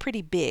mean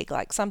pretty big,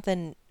 like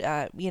something,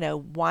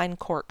 wine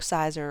cork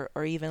size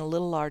or even a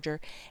little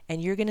larger.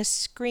 And you're going to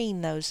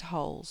screen those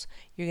holes.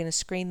 You're going to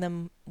screen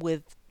them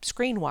with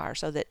screen wire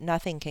so that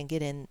nothing can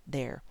get in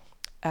there,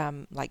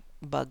 like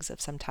bugs of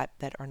some type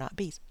that are not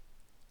bees.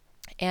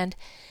 And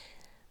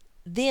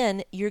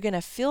then you're going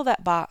to fill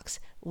that box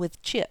with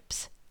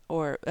chips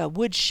or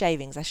wood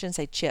shavings. I shouldn't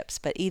say chips,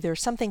 but either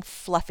something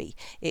fluffy.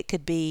 It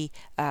could be,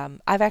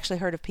 I've actually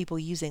heard of people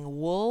using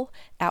wool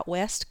out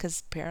west,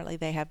 because apparently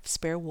they have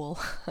spare wool.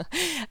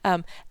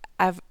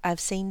 I've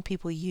seen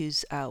people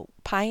use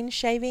pine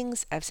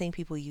shavings. I've seen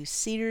people use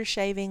cedar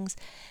shavings.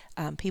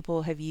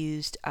 People have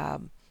used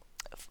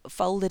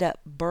folded up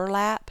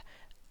burlap.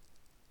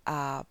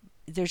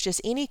 There's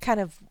just any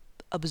kind of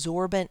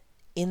absorbent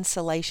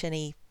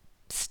insulation-y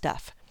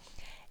stuff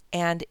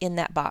and in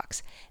that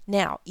box.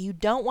 Now, you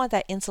don't want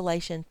that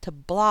insulation to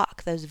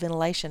block those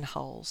ventilation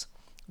holes,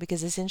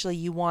 because essentially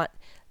you want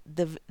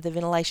the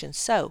ventilation.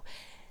 So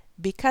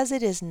because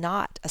it is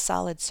not a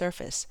solid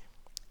surface,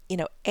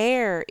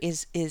 air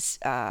is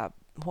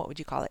what would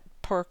you call it,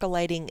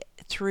 percolating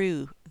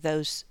through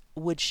those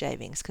wood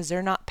shavings, because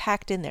they're not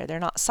packed in there. They're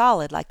not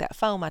solid like that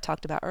foam I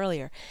talked about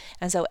earlier.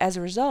 And so as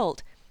a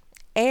result,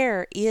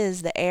 air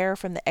is the air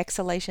from the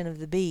exhalation of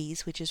the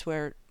bees, which is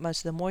where most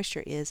of the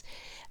moisture is.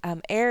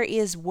 Air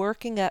is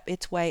working up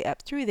its way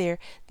up through there.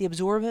 The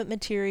absorbent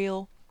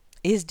material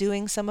is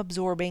doing some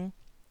absorbing,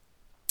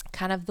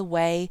 kind of the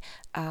way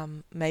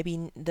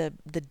maybe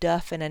the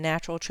duff in a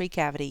natural tree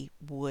cavity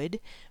would,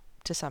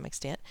 to some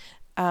extent.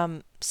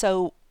 And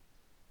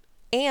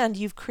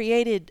you've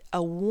created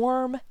a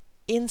warm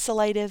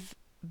insulative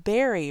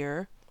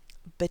barrier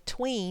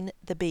between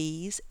the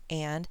bees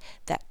and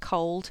that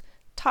cold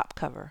top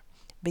cover,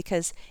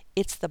 because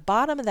it's the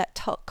bottom of that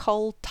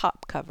cold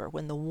top cover,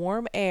 when the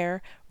warm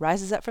air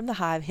rises up from the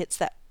hive, hits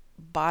that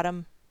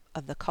bottom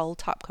of the cold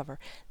top cover,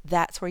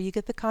 that's where you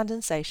get the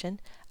condensation.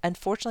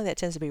 Unfortunately, that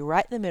tends to be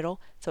right in the middle,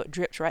 so it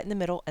drips right in the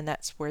middle, and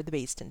that's where the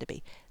bees tend to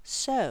be.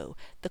 So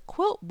the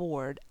quilt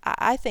board,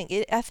 I think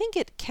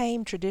it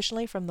came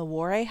traditionally from the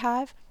Warre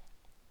hive,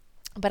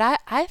 but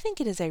I think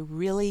it is a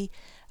really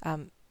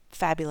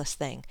fabulous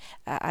thing.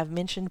 I've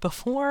mentioned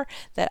before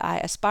that I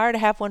aspire to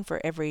have one for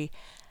every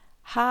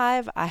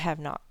hive. I have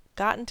not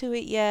gotten to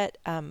it yet,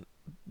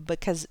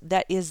 because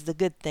that is the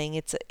good thing.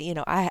 It's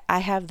I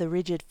have the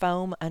rigid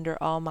foam under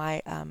all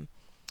my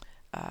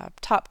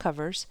top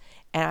covers,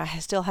 and I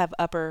still have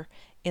upper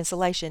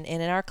insulation.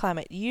 And in our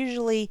climate,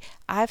 usually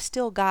I've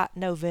still got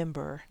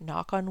November,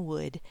 knock on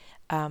wood,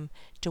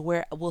 to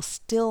where we'll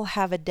still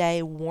have a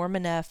day warm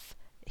enough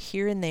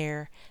here and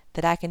there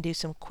that I can do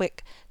some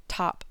quick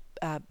top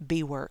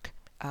bee work,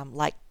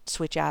 like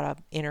switch out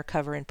a inner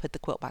cover and put the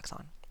quilt box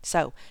on.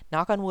 So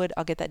knock on wood,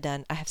 I'll get that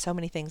done. I have so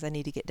many things I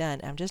need to get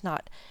done. I'm just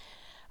not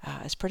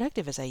as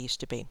productive as I used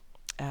to be.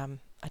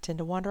 I tend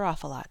to wander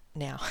off a lot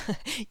now.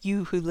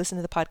 You who listen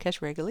to the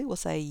podcast regularly will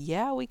say,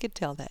 yeah, we could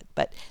tell that.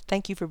 But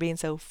thank you for being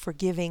so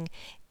forgiving,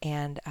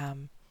 and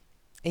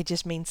it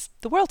just means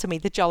the world to me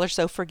that y'all are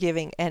so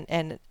forgiving,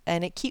 and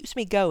it keeps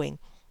me going.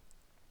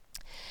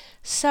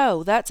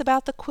 So that's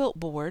about the quilt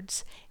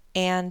boards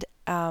and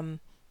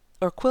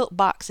or quilt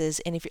boxes.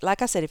 And if,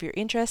 like I said, if you're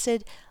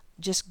interested,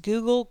 just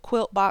Google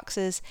quilt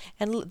boxes,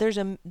 and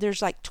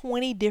there's like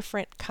 20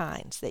 different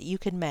kinds that you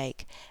can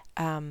make.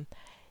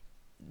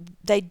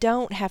 They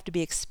don't have to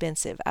be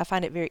expensive. I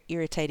find it very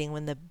irritating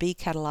when the bee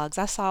catalogs.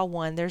 I saw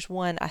one. There's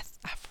one.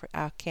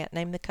 I can't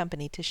name the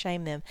company to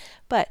shame them,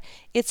 but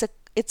it's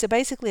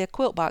basically a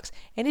quilt box,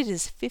 and it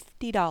is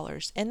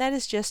 $50, and that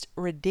is just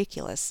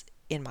ridiculous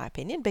in my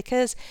opinion,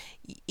 because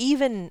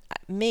even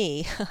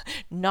me,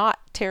 not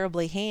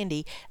terribly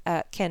handy,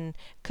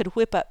 could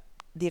whip up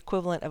the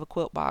equivalent of a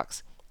quilt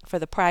box for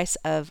the price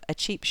of a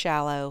cheap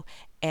shallow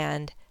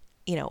and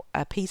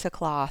a piece of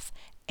cloth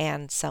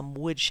and some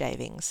wood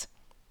shavings.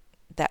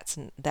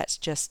 That's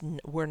just,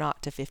 we're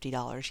not to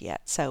 $50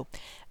 yet. So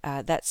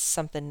that's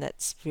something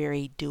that's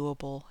very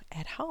doable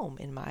at home,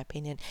 in my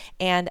opinion.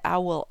 And I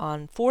will,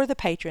 for the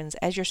patrons,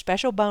 as your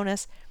special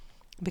bonus,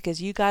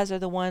 because you guys are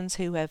the ones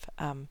who have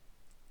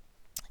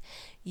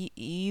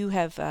you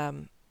have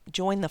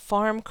joined the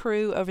farm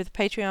crew over the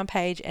Patreon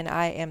page, and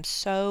I am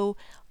so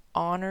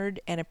honored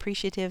and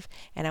appreciative,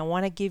 and I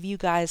want to give you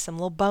guys some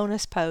little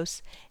bonus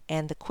posts,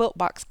 and the Quilt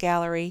Box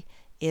Gallery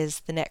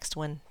is the next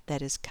one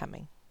that is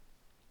coming.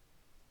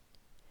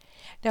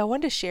 Now I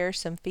wanted to share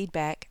some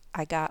feedback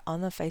I got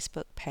on the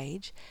Facebook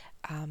page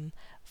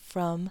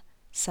from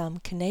some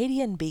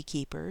Canadian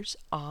beekeepers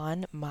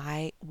on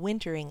my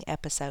wintering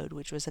episode,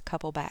 which was a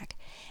couple back.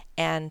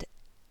 And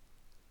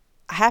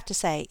I have to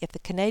say, if the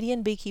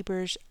Canadian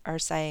beekeepers are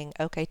saying,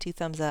 okay, 2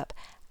 thumbs up,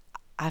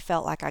 I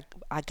felt like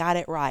I got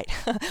it right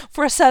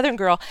for a Southern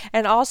girl.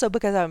 And also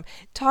because I'm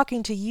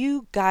talking to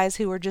you guys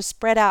who are just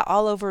spread out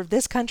all over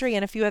this country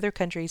and a few other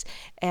countries.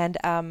 And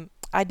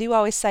I do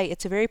always say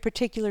it's very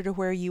particular to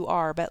where you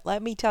are. But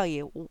let me tell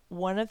you,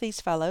 one of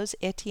these fellows,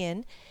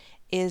 Etienne,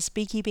 is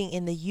beekeeping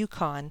in the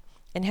Yukon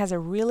and has a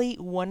really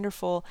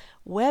wonderful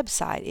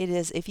website. It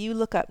is, if you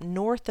look up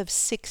North of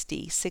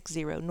 60,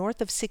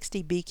 North of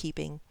 60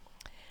 beekeeping,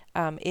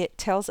 it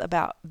tells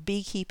about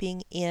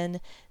beekeeping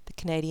in the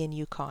Canadian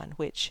Yukon,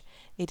 which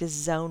it is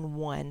Zone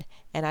 1,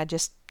 and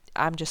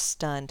I'm just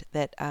stunned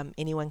that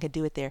anyone could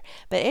do it there.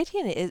 But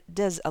Etienne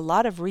does a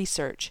lot of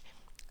research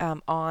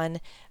on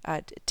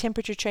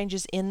temperature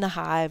changes in the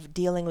hive,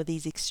 dealing with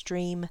these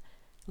extremely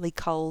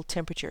cold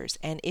temperatures.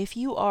 And if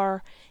you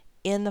are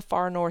in the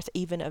far north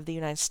even of the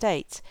United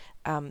States,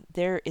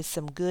 there is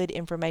some good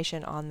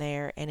information on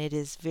there, and it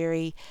is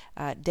very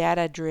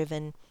data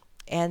driven.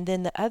 And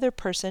then the other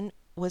person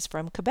was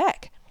from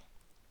Quebec,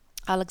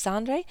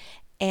 Alexandre,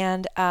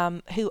 and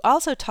who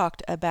also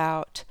talked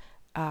about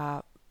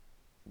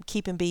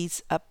keeping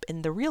bees up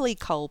in the really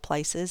cold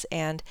places.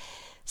 And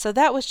so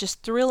that was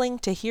just thrilling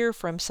to hear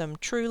from some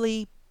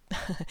truly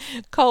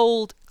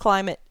cold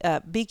climate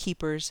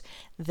beekeepers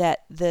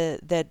that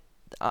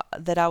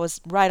that I was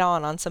right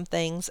on some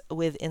things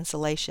with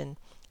insulation.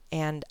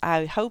 And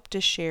I hope to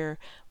share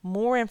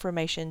more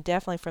information,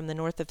 definitely from the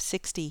North of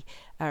 60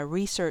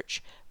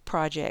 research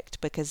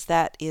project, because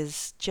that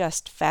is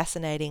just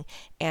fascinating.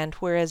 And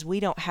whereas we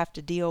don't have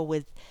to deal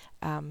with,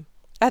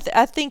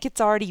 I think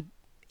it's already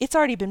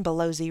been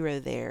below zero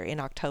there in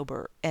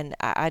October, and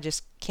I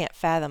just can't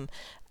fathom.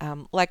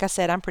 Like I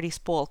said, I'm pretty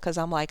spoiled because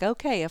I'm like,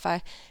 okay, if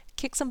I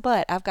kick some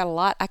butt, I've got a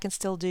lot I can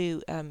still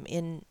do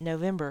in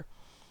November.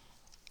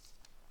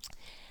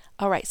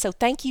 All right, so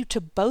thank you to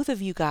both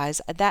of you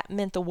guys. That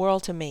meant the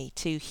world to me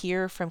to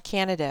hear from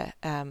Canada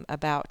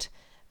about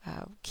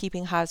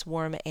keeping hives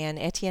warm. And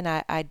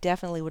Etienne, I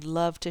definitely would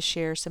love to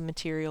share some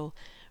material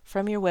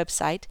from your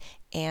website,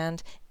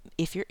 and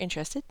if you're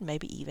interested,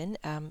 maybe even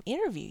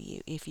interview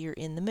you if you're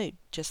in the mood.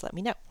 Just let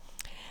me know.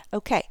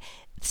 Okay,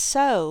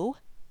 so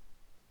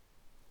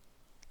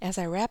as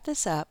I wrap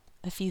this up,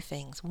 a few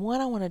things.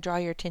 One, I want to draw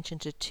your attention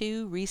to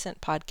 2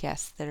 recent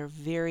podcasts that are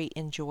very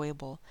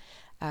enjoyable.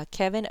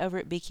 Kevin over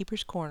at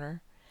Beekeeper's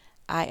Corner,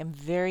 I am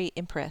very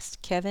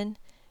impressed. Kevin,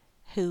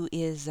 who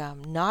is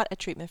not a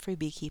treatment-free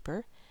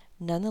beekeeper,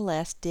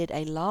 nonetheless did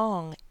a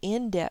long,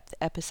 in-depth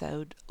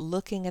episode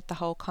looking at the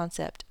whole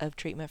concept of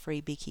treatment-free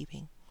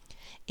beekeeping.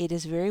 It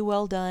is very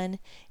well done.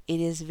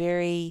 It is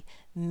very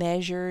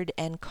measured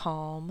and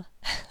calm,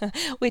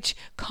 which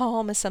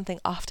calm is something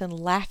often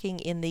lacking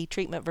in the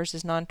treatment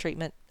versus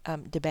non-treatment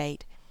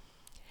debate.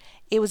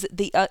 It was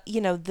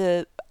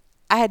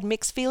I had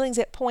mixed feelings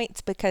at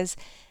points because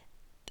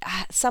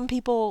some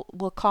people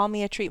will call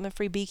me a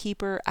treatment-free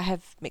beekeeper. I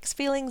have mixed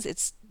feelings.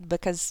 It's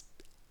because,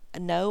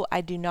 no, I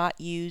do not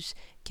use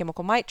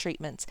chemical mite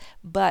treatments.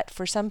 But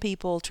for some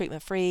people,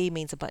 treatment-free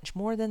means a bunch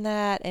more than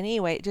that. And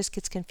anyway, it just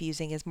gets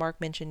confusing. As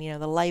Mark mentioned,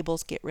 the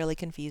labels get really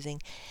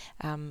confusing.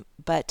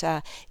 But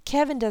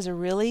Kevin does a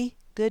really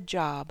good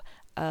job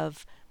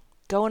of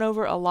going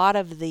over a lot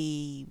of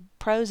the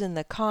pros and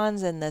the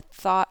cons and the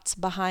thoughts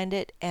behind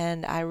it,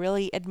 and I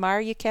really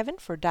admire you, Kevin,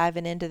 for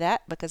diving into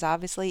that, because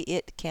obviously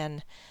it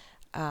can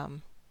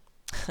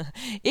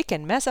it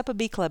can mess up a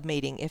bee club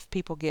meeting if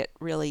people get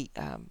really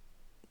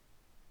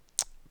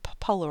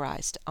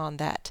polarized on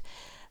that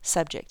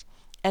subject.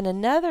 And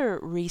another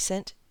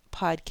recent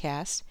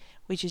podcast,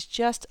 which is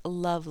just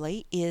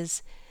lovely,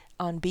 is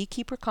on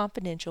Beekeeper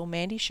Confidential.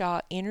 Mandy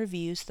Shaw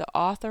interviews the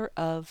author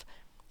of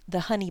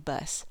The Honey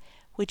Bus,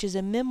 which is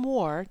a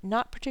memoir,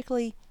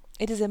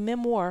 it is a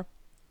memoir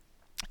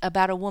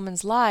about a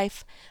woman's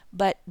life,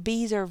 but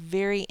bees are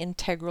very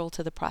integral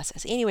to the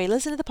process. Anyway,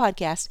 listen to the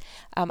podcast.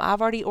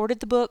 I've already ordered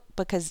the book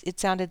because it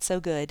sounded so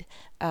good,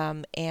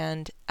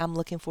 and I'm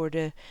looking forward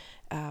to,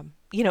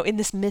 in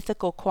this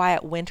mythical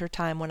quiet winter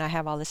time when I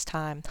have all this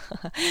time.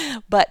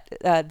 But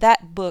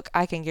that book,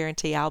 I can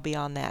guarantee I'll be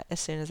on that as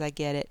soon as I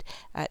get it.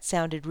 It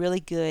sounded really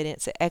good.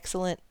 It's an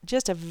excellent,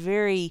 just a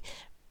very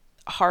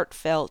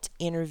heartfelt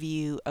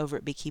interview over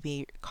at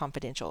Beekeeping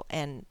Confidential,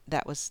 and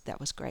that was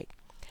great.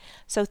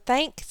 So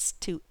thanks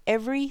to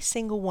every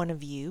single one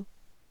of you.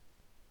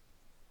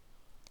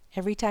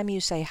 Every time you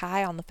say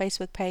hi on the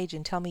Facebook page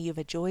and tell me you've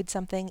enjoyed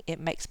something, it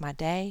makes my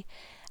day.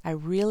 I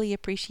really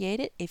appreciate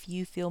it. If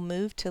you feel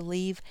moved to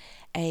leave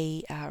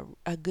a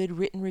good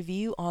written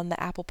review on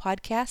the Apple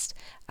Podcast,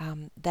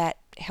 that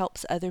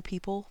helps other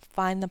people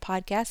find the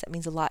podcast. That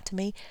means a lot to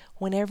me.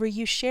 Whenever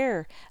you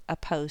share a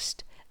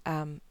post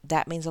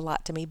that means a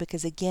lot to me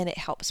because, again, it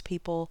helps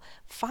people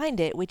find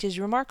it, which is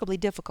remarkably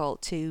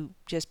difficult to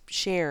just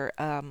share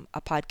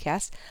a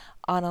podcast.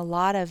 On a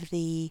lot of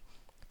the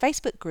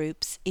Facebook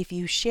groups, if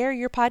you share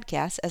your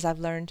podcast, as I've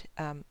learned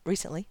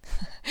recently,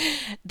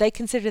 they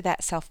consider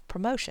that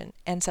self-promotion.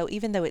 And so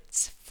even though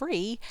it's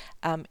free,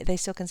 they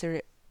still consider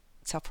it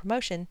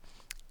self-promotion,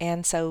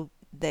 and so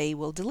they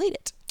will delete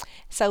it.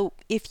 So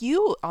if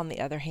you, on the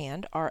other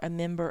hand, are a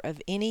member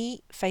of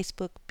any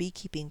Facebook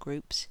beekeeping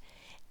groups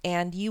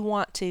and you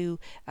want to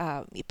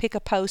pick a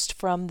post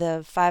from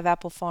the 5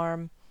 Apple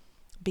Farm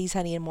Bees,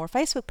 Honey, and More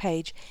Facebook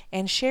page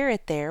and share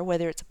it there,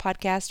 whether it's a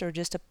podcast or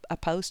just a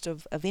post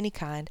of any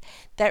kind,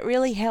 that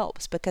really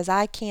helps because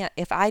I can't,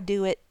 if I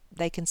do it,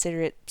 they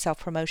consider it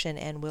self-promotion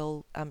and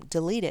will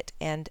delete it,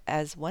 and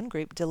as one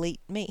group,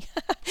 delete me.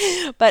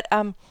 But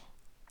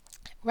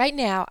right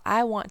now,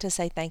 I want to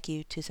say thank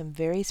you to some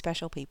very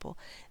special people.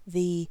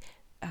 The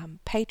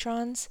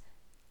patrons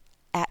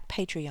at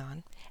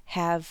Patreon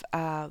have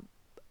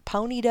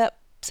ponied up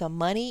some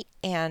money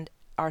and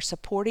are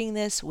supporting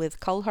this with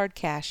cold hard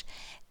cash.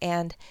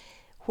 And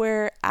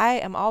where I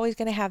am always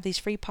going to have these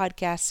free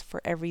podcasts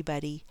for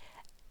everybody,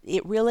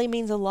 it really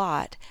means a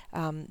lot.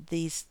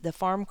 The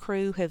farm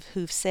crew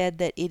who've said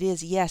that it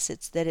is, yes,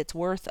 it's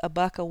worth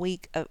 $1 a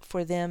week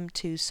for them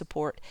to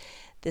support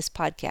this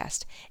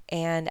podcast,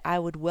 and I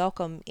would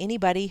welcome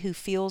anybody who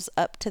feels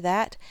up to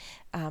that.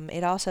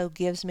 It also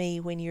gives me,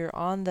 when you're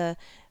on the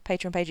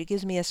Patreon page, it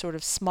gives me a sort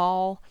of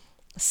small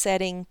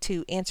setting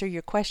to answer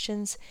your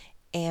questions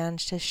and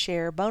to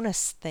share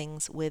bonus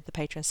things with the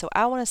patrons. So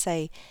I want to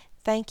say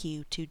thank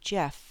you to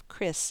Jeff,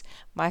 Chris,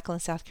 Michael in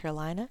South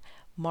Carolina,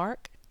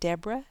 Mark,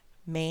 Deborah,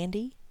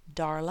 Mandy,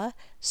 Darla,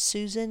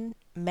 Susan,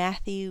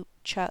 Matthew,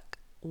 Chuck,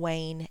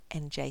 Wayne,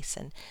 and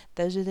Jason.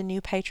 Those are the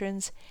new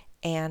patrons.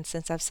 And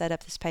since I've set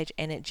up this page,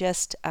 and it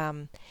just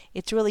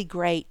it's really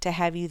great to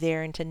have you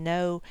there and to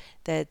know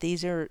that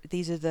these are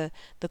the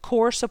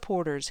core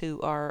supporters who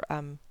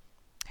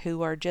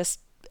are just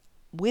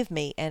with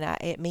me, and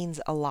it means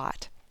a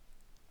lot.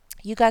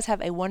 You guys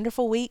have a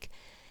wonderful week.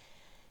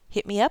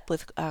 Hit me up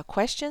with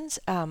questions.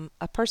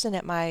 A person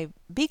at my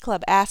bee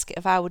club asked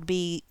if I would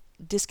be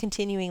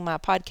discontinuing my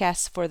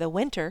podcasts for the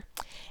winter,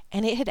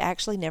 and it had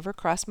actually never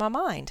crossed my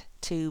mind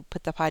to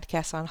put the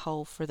podcast on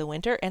hold for the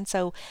winter, and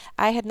so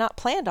I had not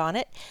planned on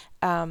it.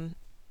 And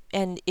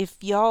if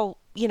y'all,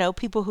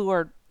 people who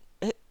are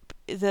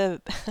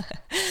the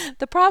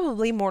the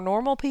probably more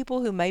normal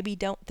people who maybe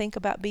don't think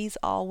about bees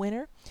all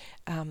winter,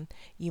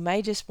 you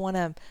may just want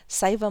to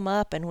save them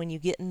up, and when you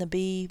get in the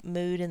bee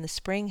mood in the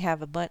spring,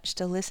 have a bunch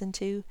to listen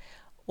to.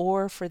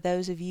 Or for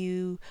those of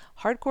you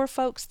hardcore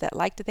folks that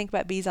like to think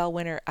about bees all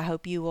winter, I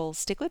hope you will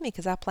stick with me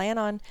because I plan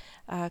on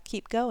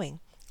keep going.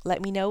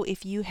 Let me know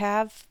if you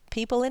have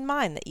people in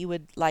mind that you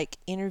would like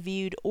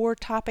interviewed or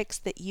topics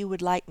that you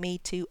would like me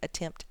to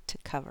attempt to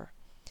cover.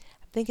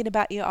 I'm thinking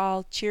about you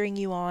all, cheering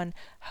you on,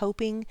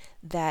 hoping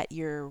that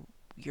your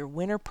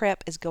winter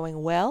prep is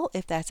going well,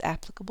 if that's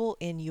applicable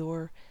in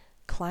your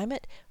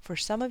climate. For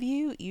some of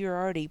you,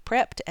 you're already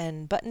prepped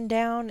and buttoned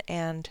down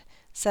and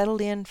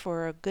settled in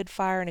for a good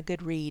fire and a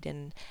good read,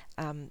 and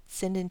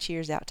sending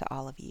cheers out to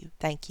all of you.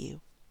 Thank you.